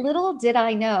 Yeah. And little did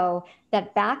I know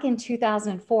that back in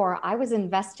 2004, I was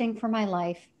investing for my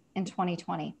life in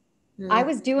 2020. I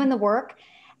was doing the work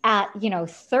at,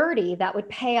 30 that would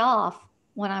pay off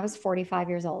when I was 45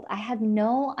 years old. I had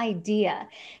no idea.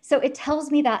 So it tells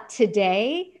me that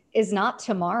today is not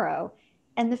tomorrow.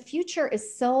 And the future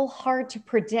is so hard to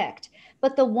predict.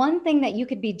 But the one thing that you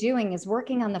could be doing is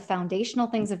working on the foundational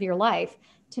things of your life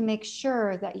to make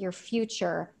sure that your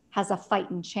future has a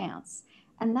fighting chance.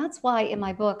 And that's why in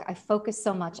my book, I focus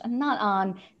so much, and not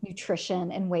on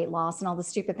nutrition and weight loss and all the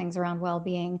stupid things around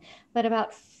well-being, but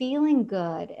about feeling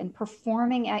good and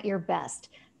performing at your best,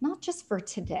 not just for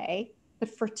today, but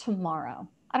for tomorrow.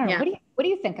 I don't know. Yeah. What do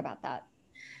you think about that?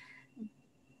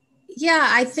 Yeah,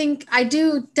 I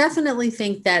do definitely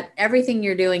think that everything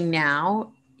you're doing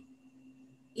now,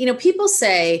 people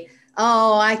say,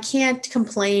 oh, I can't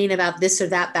complain about this or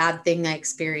that bad thing I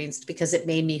experienced because it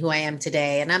made me who I am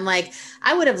today. And I'm like,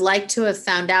 I would have liked to have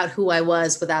found out who I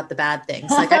was without the bad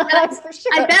things. Like, I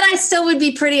bet I still would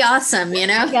be pretty awesome,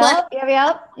 Yep.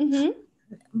 Mm-hmm.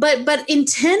 But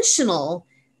intentional,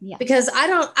 because I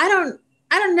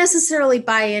don't necessarily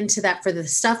buy into that for the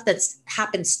stuff that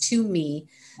happens to me.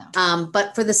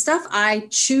 But for the stuff I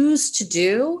choose to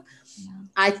do,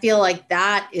 I feel like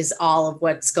that is all of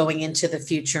what's going into the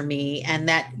future me. And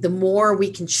that the more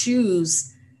we can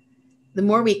choose, the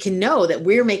more we can know that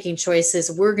we're making choices,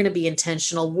 we're going to be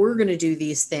intentional, we're going to do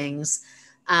these things.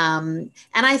 And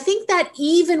I think that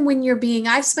even when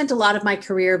I've spent a lot of my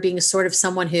career being sort of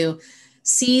someone who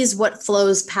sees what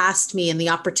flows past me in the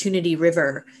opportunity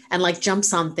river and like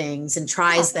jumps on things and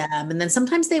tries them. And then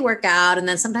sometimes they work out, and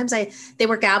then sometimes they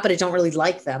work out, but I don't really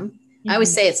like them. I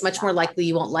always say it's much more likely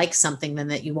you won't like something than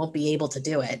that you won't be able to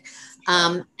do it.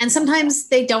 And sometimes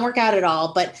they don't work out at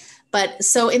all. But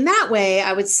so in that way,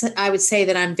 I would say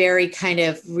that I'm very kind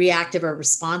of reactive or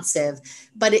responsive.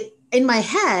 But in my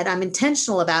head, I'm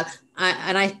intentional about,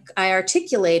 I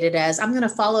articulate it as, I'm going to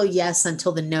follow yes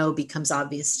until the no becomes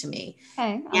obvious to me.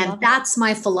 Okay, and that's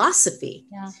my philosophy.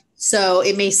 Yeah. So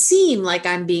it may seem like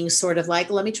I'm being sort of like,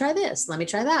 let me try this, let me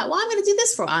try that. Well, I'm going to do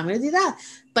this I'm going to do that.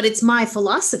 But it's my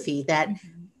philosophy that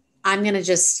I'm going to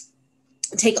just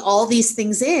take all these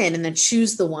things in and then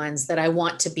choose the ones that I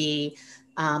want to be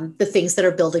the things that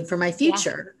are building for my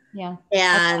future. Yeah.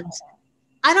 And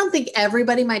I don't think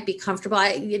everybody might be comfortable.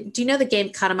 Do you know the game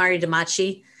Katamari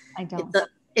Damacy? I don't.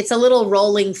 It's a little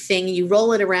rolling thing. You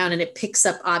roll it around and it picks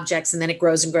up objects, and then it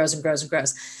grows and grows and grows and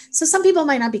grows. So some people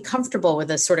might not be comfortable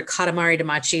with a sort of Katamari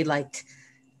Damacy like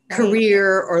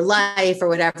career or life or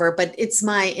whatever, but it's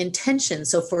my intention.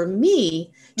 So for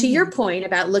me, to your point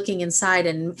about looking inside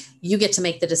and you get to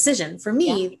make the decision, for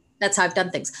me, that's how I've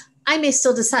done things. I may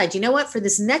still decide, you know what, for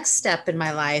this next step in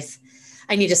my life,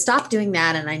 I need to stop doing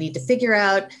that. And I need to figure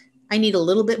out, I need a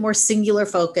little bit more singular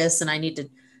focus, and I need to,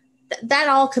 that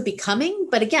all could be coming.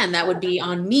 But again, that would be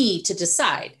on me to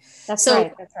decide. That's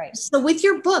right. So with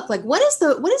your book, like what is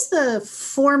the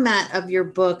format of your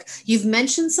book? You've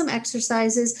mentioned some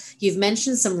exercises, you've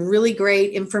mentioned some really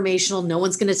great informational, no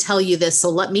one's going to tell you this, so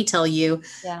let me tell you,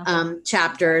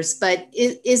 chapters, but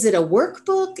is it a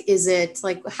workbook? Is it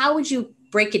like, how would you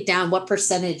break it down? What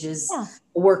percentage is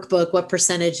a workbook? What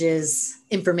percentage is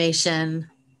information?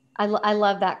 I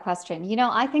love that question. You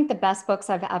know, I think the best books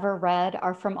I've ever read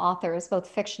are from authors, both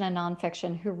fiction and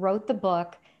nonfiction, who wrote the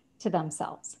book to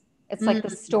themselves. It's like the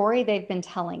story they've been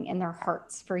telling in their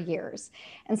hearts for years.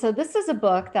 And so this is a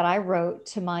book that I wrote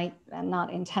to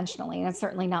not intentionally, and it's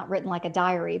certainly not written like a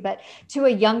diary, but to a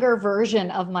younger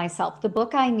version of myself, the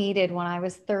book I needed when I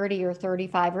was 30 or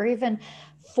 35 or even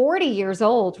 40 years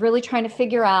old, really trying to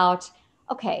figure out,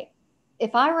 okay,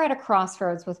 if I were at a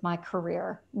crossroads with my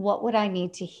career, what would I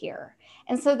need to hear?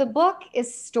 And so the book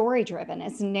is story driven,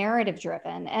 it's narrative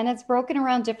driven, and it's broken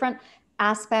around different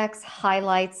aspects,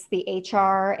 highlights the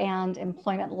HR and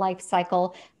employment life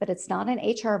cycle, but it's not an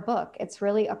HR book. It's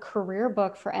really a career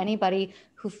book for anybody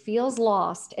who feels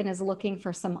lost and is looking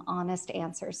for some honest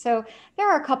answers. So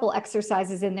there are a couple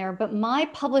exercises in there, but my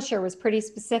publisher was pretty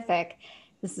specific.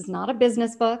 This is not a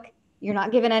business book. You're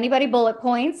not giving anybody bullet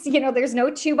points. You know, there's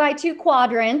no 2x2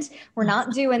 quadrant. We're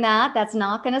not doing that. That's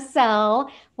not going to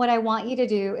sell. What I want you to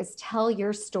do is tell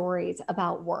your stories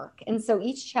about work. And so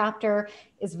each chapter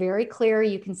is very clear.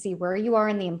 You can see where you are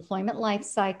in the employment life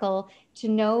cycle to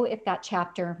know if that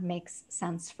chapter makes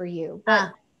sense for you.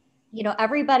 But you know,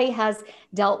 everybody has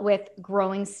dealt with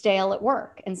growing stale at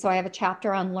work. And so I have a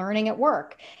chapter on learning at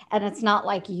work. And it's not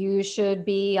like you should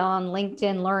be on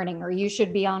LinkedIn Learning or you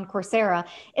should be on Coursera.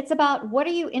 It's about what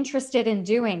are you interested in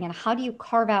doing and how do you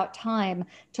carve out time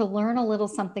to learn a little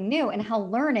something new, and how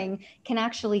learning can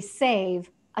actually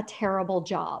save a terrible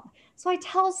job. So I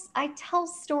tell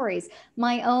stories,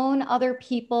 my own, other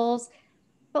people's.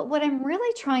 But what I'm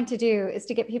really trying to do is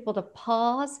to get people to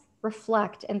pause,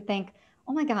 reflect, and think,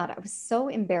 oh my God, I was so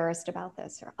embarrassed about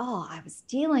this, or, oh, I was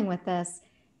dealing with this.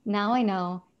 Now I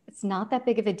know it's not that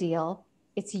big of a deal.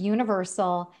 It's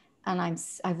universal. And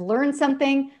I've learned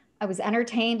something. I was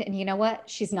entertained. And you know what?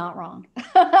 She's not wrong.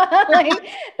 Like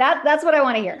that's what I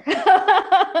want to hear.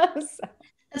 So.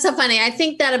 That's so funny. I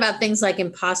think that about things like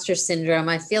imposter syndrome.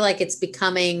 I feel like it's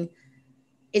becoming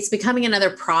another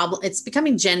problem. It's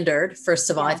becoming gendered. First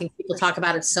of all, I think people talk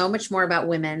about it so much more about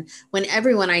women when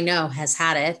everyone I know has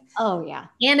had it. Oh yeah.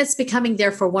 And it's becoming,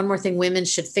 therefore, one more thing women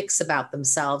should fix about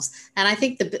themselves. And I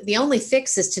think the only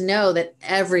fix is to know that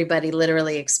everybody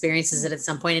literally experiences it at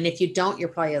some point. And if you don't, you're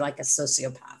probably like a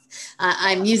sociopath.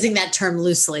 I'm using that term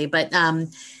loosely, but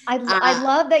I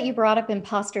love that you brought up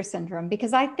imposter syndrome,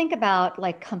 because I think about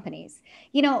like companies,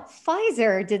 you know,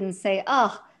 Pfizer didn't say,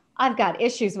 oh, I've got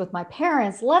issues with my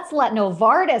parents. Let's let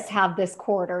Novartis have this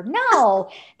quarter. No,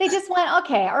 they just went,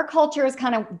 okay, our culture is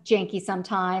kind of janky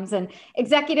sometimes and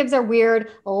executives are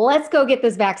weird. Let's go get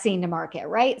this vaccine to market,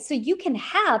 right? So you can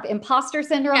have imposter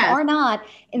syndrome or not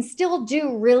and still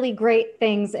do really great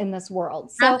things in this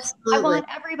world. So I want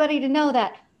everybody to know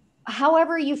that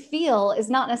however you feel is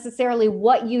not necessarily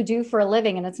what you do for a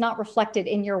living, and it's not reflected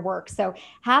in your work. So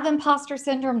have imposter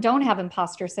syndrome, don't have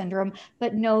imposter syndrome,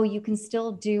 but no, you can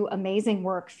still do amazing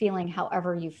work feeling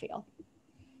however you feel.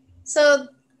 So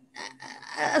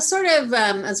sort of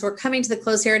as we're coming to the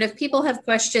close here, and if people have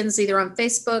questions either on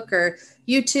Facebook or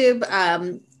YouTube,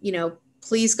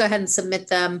 please go ahead and submit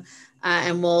them,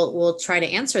 and we'll try to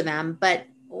answer them. But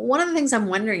one of the things I'm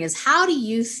wondering is, how do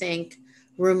you think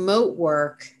remote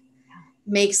work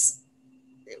makes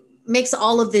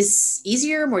all of this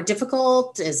easier, more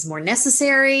difficult, is more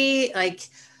necessary? Like,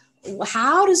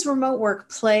 how does remote work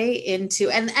play into,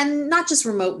 and not just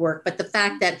remote work, but the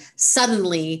fact that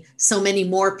suddenly so many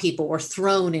more people were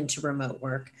thrown into remote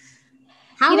work?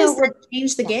 How does that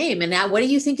change the game? And now, what do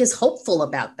you think is hopeful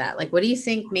about that? Like, what do you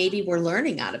think maybe we're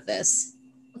learning out of this?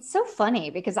 It's so funny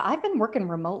because I've been working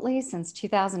remotely since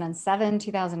 2007,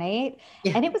 2008,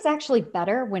 Yeah. and it was actually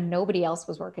better when nobody else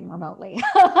was working remotely.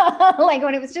 Like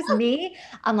when it was just me,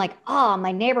 I'm like, oh,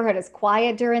 my neighborhood is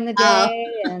quiet during the day,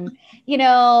 and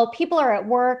people are at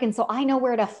work, and so I know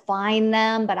where to find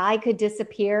them, but I could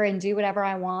disappear and do whatever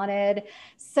I wanted.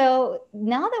 So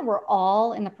now that we're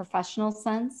all in the professional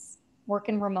sense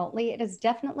working remotely, it has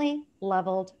definitely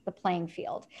leveled the playing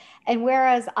field. And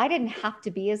whereas I didn't have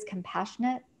to be as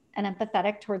compassionate and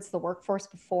empathetic towards the workforce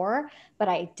before, but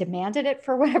I demanded it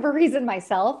for whatever reason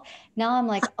myself, now I'm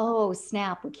like, oh,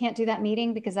 snap, we can't do that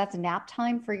meeting because that's nap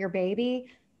time for your baby.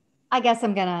 I guess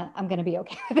I'm gonna be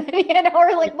okay with it,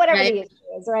 or like whatever Right. the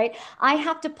issue is, right? I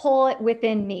have to pull it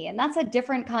within me. And that's a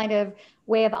different kind of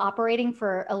way of operating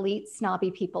for elite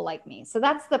snobby people like me. So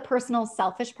that's the personal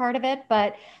selfish part of it.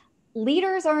 But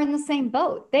leaders are in the same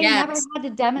boat. They never Yes. had to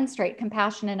demonstrate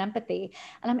compassion and empathy.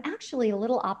 And I'm actually a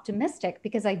little optimistic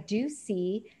because I do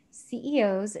see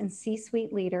CEOs and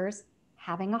C-suite leaders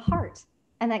having a heart.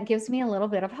 And that gives me a little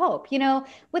bit of hope.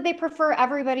 Would they prefer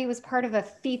everybody was part of a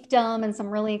fiefdom and some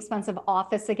really expensive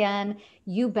office again?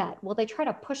 You bet. Will they try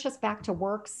to push us back to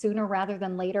work sooner rather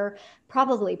than later?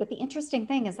 Probably. But the interesting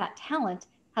thing is that talent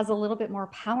has a little bit more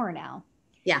power now.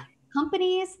 Yeah.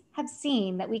 Companies have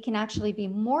seen that we can actually be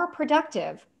more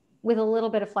productive with a little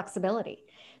bit of flexibility.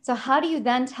 So how do you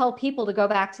then tell people to go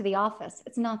back to the office?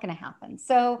 It's not going to happen.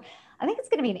 So I think it's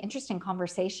going to be an interesting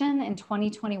conversation in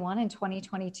 2021 and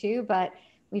 2022, but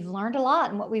we've learned a lot.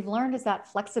 And what we've learned is that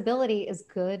flexibility is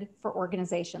good for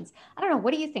organizations. I don't know.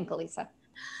 What do you think, Elisa?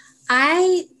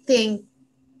 I think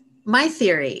my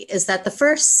theory is that the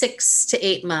first 6 to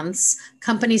 8 months,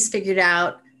 companies figured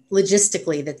out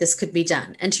logistically that this could be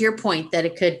done. And to your point, that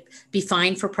it could be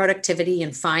fine for productivity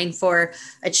and fine for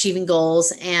achieving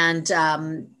goals.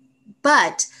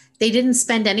 But they didn't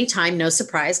spend any time, no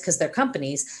surprise, because they're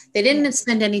companies. They didn't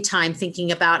spend any time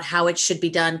thinking about how it should be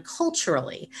done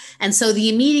culturally. And so the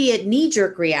immediate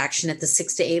knee-jerk reaction at the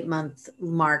 6 to 8 month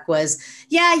mark was,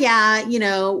 yeah,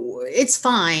 it's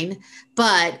fine,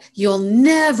 but you'll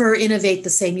never innovate the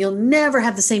same. You'll never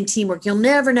have the same teamwork. You'll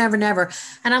never.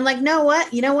 And I'm like, no,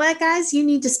 you know what, guys? You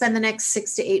need to spend the next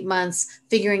 6 to 8 months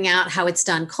figuring out how it's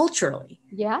done culturally.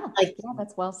 Yeah,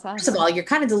 that's well said. First of all, you're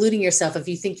kind of deluding yourself if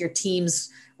you think your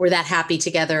teams were that happy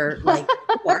together, like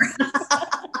before.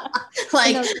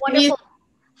 Like those wonderful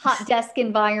hot desk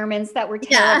environments that were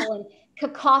terrible and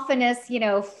cacophonous,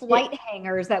 flight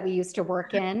hangars that we used to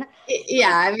work in.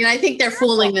 Yeah, I mean, I think they're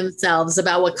fooling themselves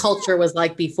about what culture was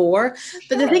like before.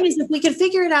 But the thing is, if we could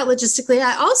figure it out logistically,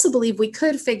 I also believe we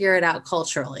could figure it out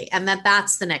culturally, and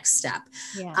that's the next step.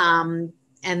 Yeah.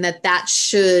 And that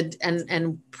should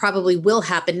and probably will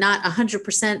happen. Not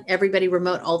 100% everybody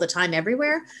remote all the time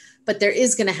everywhere, but there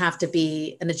is going to have to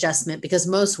be an adjustment because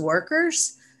most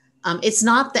workers, it's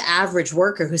not the average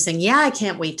worker who's saying, yeah, I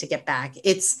can't wait to get back.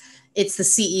 It's the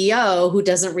CEO who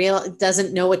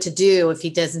doesn't know what to do if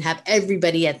he doesn't have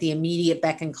everybody at the immediate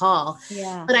beck and call.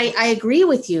 Yeah. But I agree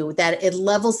with you that it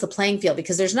levels the playing field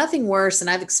because there's nothing worse. And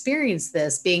I've experienced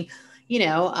this being,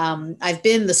 I've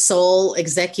been the sole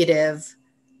executive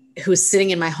who's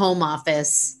sitting in my home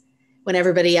office when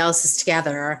everybody else is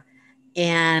together.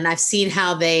 And I've seen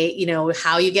how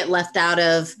how you get left out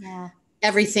of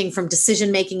everything from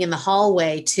decision-making in the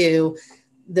hallway to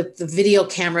the video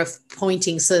camera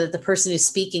pointing so that the person who's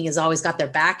speaking has always got their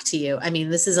back to you. I mean,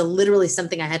 this is literally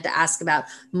something I had to ask about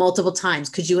multiple times.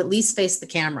 Could you at least face the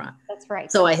camera? That's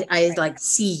right. So I like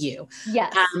see you.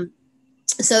 Yes.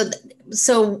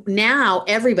 So now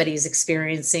everybody's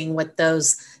experiencing what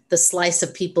the slice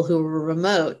of people who were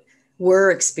remote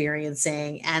were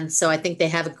experiencing. And so I think they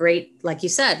have a great, like you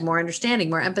said, more understanding,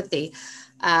 more empathy.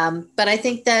 But I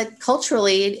think that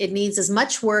culturally it needs as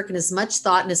much work and as much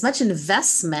thought and as much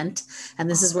investment. And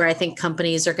this is where I think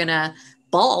companies are going to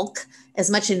bulk, as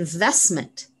much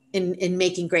investment in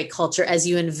making great culture as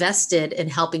you invested in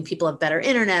helping people have better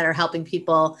internet or helping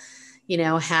people,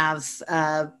 have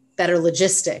better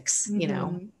logistics.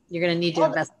 Mm-hmm. You're going to need to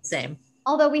invest the same.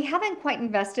 Although we haven't quite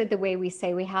invested the way we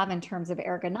say we have in terms of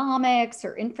ergonomics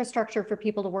or infrastructure for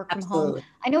people to work from home. Absolutely.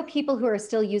 I know people who are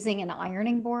still using an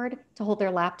ironing board to hold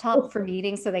their laptop for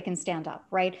meetings so they can stand up,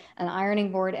 right? An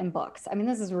ironing board and books. I mean,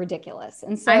 this is ridiculous.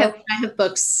 And I have so, I have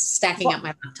books stacking up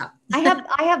my laptop.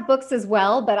 I have books as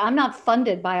well, but I'm not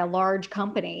funded by a large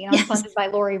company. I'm Yes. funded by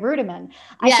Laurie Ruettimann.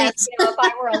 I think, Yes. if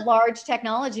I were a large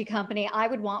technology company, I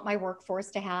would want my workforce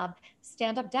to have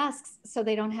stand-up desks so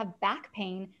they don't have back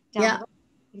pain down the Yeah. road.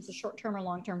 It's a short-term or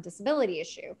long-term disability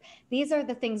issue. These are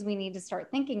the things we need to start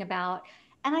thinking about.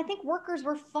 And I think workers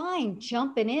were fine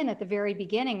jumping in at the very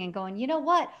beginning and going, you know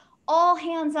what? All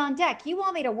hands on deck. You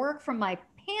want me to work from my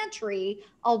pantry?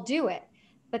 I'll do it.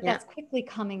 But Yeah. that's quickly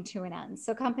coming to an end.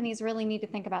 So companies really need to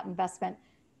think about investment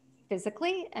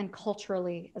physically and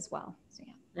culturally as well. So,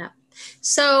 yeah. Yeah.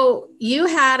 So you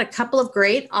had a couple of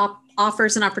great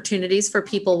offers and opportunities for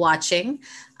people watching.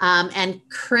 And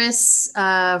Chris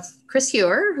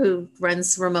Hewer, who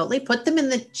runs remotely, put them in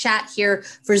the chat here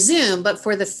for Zoom, but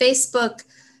for the Facebook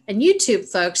and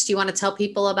YouTube folks, do you want to tell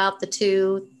people about the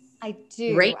two I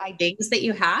do. great things that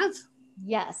you have?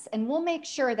 Yes, and we'll make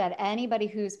sure that anybody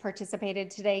who's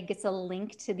participated today gets a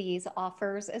link to these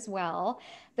offers as well.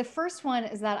 The first one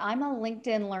is that I'm a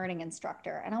LinkedIn learning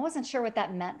instructor, and I wasn't sure what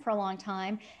that meant for a long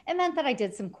time. It meant that I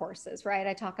did some courses, right?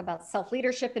 I talk about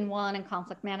self-leadership in one and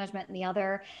conflict management in the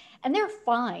other, and they're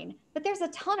fine, but there's a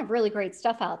ton of really great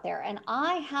stuff out there. And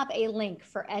I have a link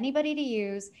for anybody to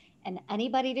use and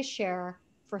anybody to share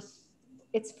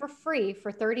it's for free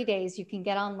for 30 days. You can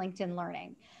get on LinkedIn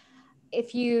Learning.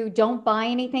 If you don't buy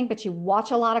anything, but you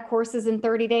watch a lot of courses in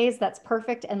 30 days, that's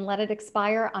perfect, and let it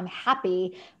expire. I'm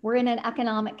happy. We're in an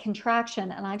economic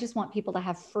contraction, and I just want people to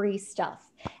have free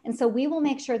stuff. And so we will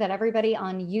make sure that everybody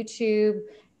on YouTube,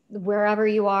 wherever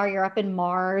you are, you're up in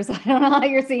Mars, I don't know how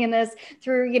you're seeing this,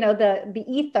 through, the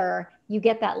ether, you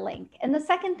get that link. And the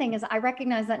second thing is, I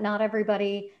recognize that not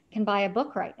everybody can buy a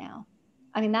book right now.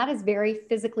 I mean, that is very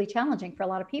physically challenging for a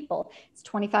lot of people. It's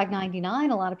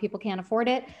 $25.99. A lot of people can't afford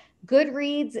it.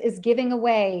 Goodreads is giving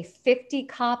away 50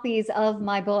 copies of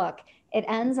my book. It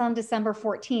ends on December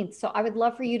 14th. So I would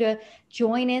love for you to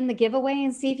join in the giveaway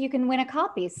and see if you can win a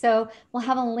copy. So we'll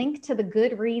have a link to the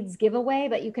Goodreads giveaway,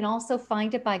 but you can also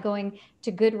find it by going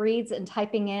to Goodreads and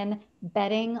typing in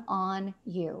betting on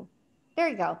you. There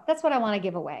you go. That's what I want to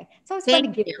give away. It's always fun to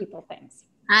give people things.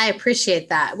 I appreciate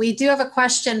that. We do have a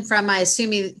question from, I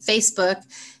assume, Facebook.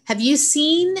 Have you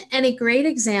seen any great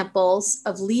examples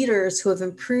of leaders who have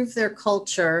improved their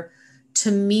culture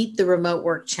to meet the remote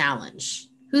work challenge?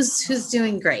 Who's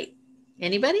doing great?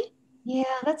 Anybody? Yeah,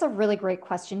 that's a really great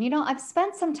question. I've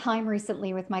spent some time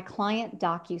recently with my client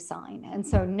DocuSign, and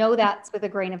so know that's with a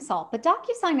grain of salt. But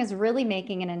DocuSign is really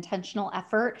making an intentional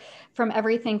effort from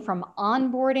everything from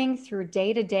onboarding through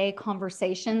day-to-day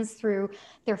conversations, through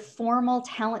their formal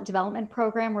talent development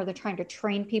program where they're trying to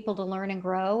train people to learn and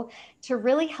grow, to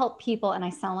really help people. And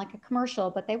I sound like a commercial,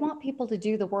 but they want people to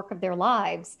do the work of their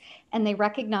lives. And they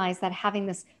recognize that having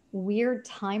this weird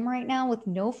time right now with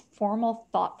no formal,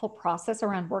 thoughtful process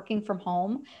around working from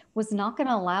home was not going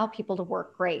to allow people to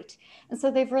work great. And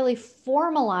so they've really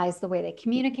formalized the way they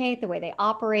communicate, the way they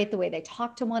operate, the way they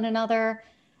talk to one another.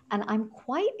 And I'm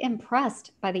quite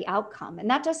impressed by the outcome. And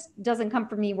that just doesn't come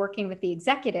from me working with the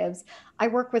executives. I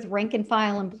work with rank and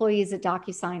file employees at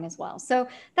DocuSign as well. So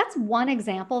that's one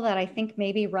example that I think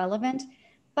may be relevant.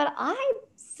 But I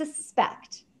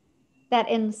suspect that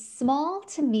in small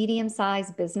to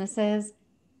medium-sized businesses,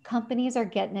 companies are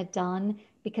getting it done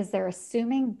because they're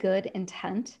assuming good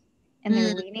intent and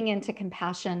they're leaning into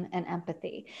compassion and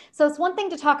empathy. So it's one thing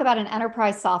to talk about an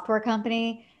enterprise software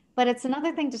company, but it's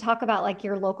another thing to talk about like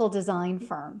your local design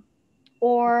firm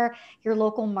or your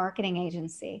local marketing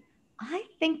agency. I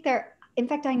think in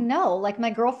fact, I know, like my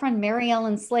girlfriend, Mary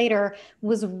Ellen Slater,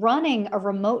 was running a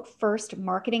remote first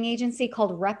marketing agency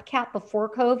called RepCap before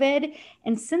COVID.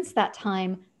 And since that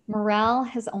time, morale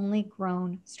has only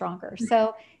grown stronger.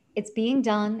 So it's being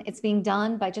done. It's being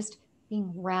done by just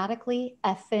being radically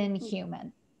effing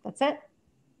human. That's it.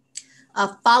 A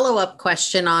follow-up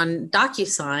question on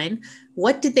DocuSign.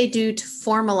 What did they do to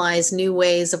formalize new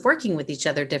ways of working with each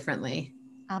other differently?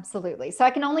 Absolutely. So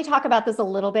I can only talk about this a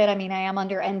little bit. I mean, I am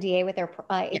under NDA with their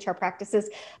HR practices,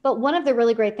 but one of the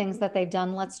really great things that they've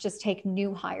done, let's just take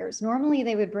new hires. Normally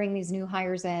they would bring these new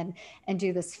hires in and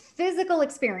do this physical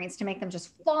experience to make them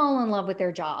just fall in love with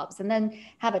their jobs and then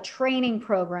have a training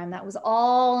program that was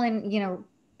all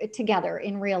together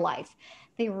in real life.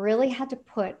 They really had to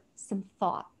put some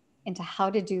thought into how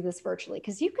to do this virtually.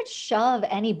 Because you could shove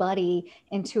anybody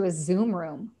into a Zoom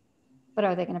room, but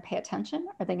are they going to pay attention?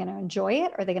 Are they going to enjoy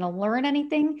it? Are they going to learn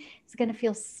anything? It's going to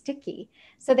feel sticky.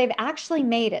 So they've actually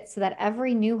made it so that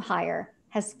every new hire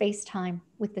has FaceTime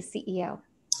with the CEO.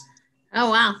 Oh,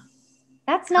 wow.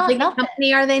 That's How not big a nothing.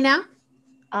 company are they now?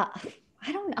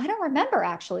 I don't remember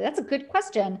actually. That's a good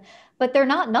question, but they're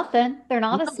not nothing. They're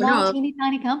not a small, No, teeny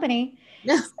tiny company.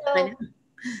 no, I So, know.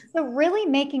 so really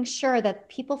making sure that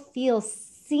people feel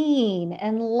seen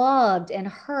and loved and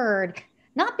heard,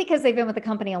 not because they've been with the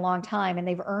company a long time and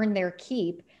they've earned their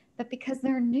keep, but because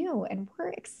they're new and we're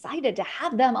excited to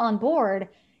have them on board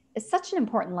is such an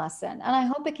important lesson. And I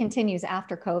hope it continues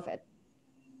after COVID.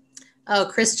 Oh,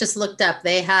 Chris just looked up.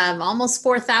 They have almost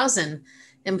 4,000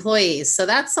 employees. So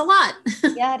that's a lot.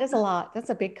 Yeah, it is a lot. That's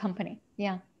a big company.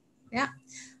 Yeah. Yeah.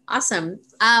 Awesome.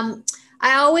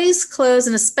 I always close,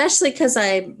 and especially because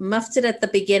I muffed it at the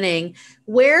beginning,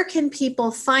 where can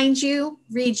people find you,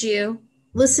 read you,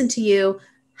 listen to you,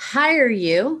 hire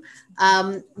you?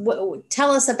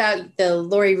 Tell us about the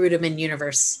Laurie Ruettimann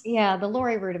universe. Yeah, the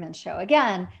Laurie Ruettimann show.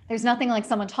 Again, there's nothing like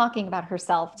someone talking about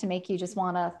herself to make you just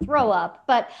want to throw up,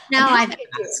 but I'm Now happy I've to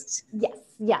do it. asked. Yes,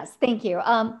 yes, thank you.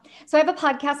 So I have a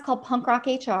podcast called Punk Rock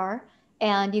HR,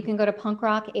 and you can go to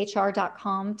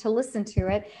punkrochr.com to listen to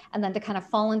it and then to kind of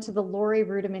fall into the Laurie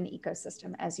Ruettimann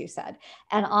ecosystem, as you said.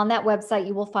 And on that website,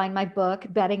 you will find my book,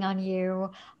 Betting on You,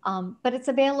 but it's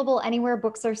available anywhere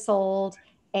books are sold.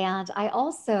 And I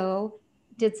also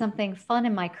did something fun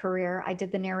in my career. I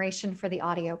did the narration for the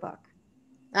audiobook,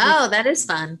 which Oh, that is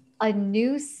fun. a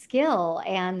new skill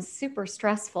and super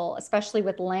stressful, especially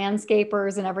with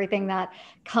landscapers and everything that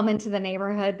come into the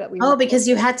neighborhood. But we Oh, recorded. because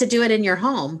you had to do it in your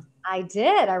home. I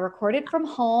did. I recorded from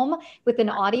home with an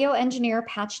audio engineer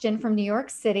patched in from New York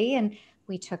City, and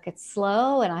we took it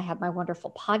slow. And I had my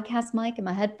wonderful podcast mic and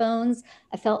my headphones.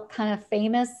 I felt kind of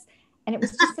famous, and it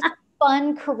was just such a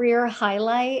fun career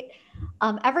highlight.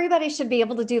 Everybody should be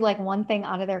able to do like one thing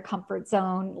out of their comfort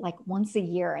zone, like once a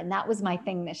year. And that was my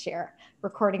thing this year,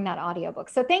 recording that audiobook.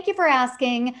 So thank you for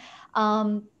asking.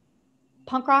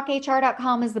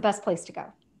 Punkrochr.com is the best place to go.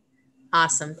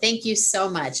 Awesome. Thank you so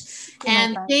much. Thank you, my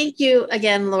And friend. thank you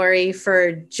again, Laurie,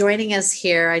 for joining us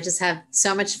here. I just have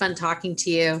so much fun talking to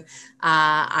you.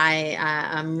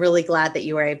 I'm really glad that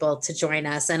you were able to join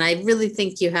us. And I really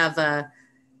think you have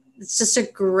it's just a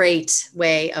great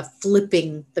way of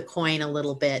flipping the coin a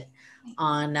little bit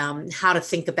on how to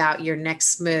think about your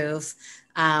next move,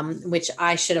 which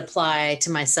I should apply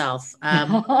to myself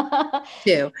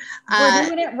too. We're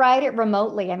doing it right at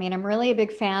remotely. I mean, I'm really a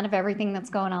big fan of everything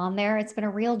that's going on there. It's been a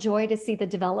real joy to see the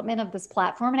development of this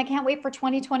platform, and I can't wait for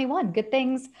 2021. Good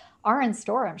things are in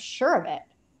store. I'm sure of it.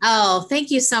 Oh,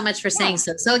 thank you so much for saying Yeah.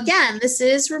 so. So again, this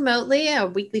is Remotely, a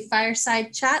weekly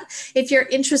fireside chat. If you're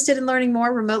interested in learning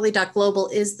more, remotely.global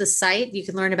is the site. You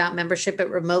can learn about membership at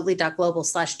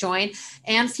remotely.global/join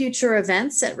and future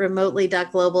events at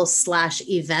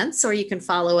remotely.global/events, or you can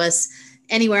follow us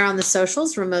anywhere on the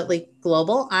socials, Remotely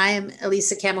Global. I am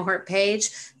Elisa Camahort Page.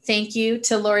 Thank you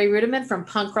to Laurie Ruettimann from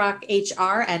Punk Rock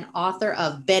HR and author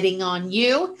of Betting on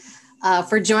You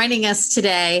for joining us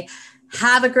today.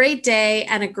 Have a great day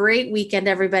and a great weekend,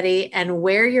 everybody, and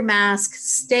wear your mask,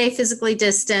 stay physically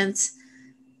distant.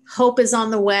 Hope is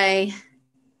on the way.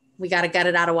 We got to gut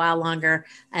it out a while longer.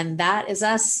 And that is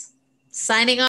us signing off.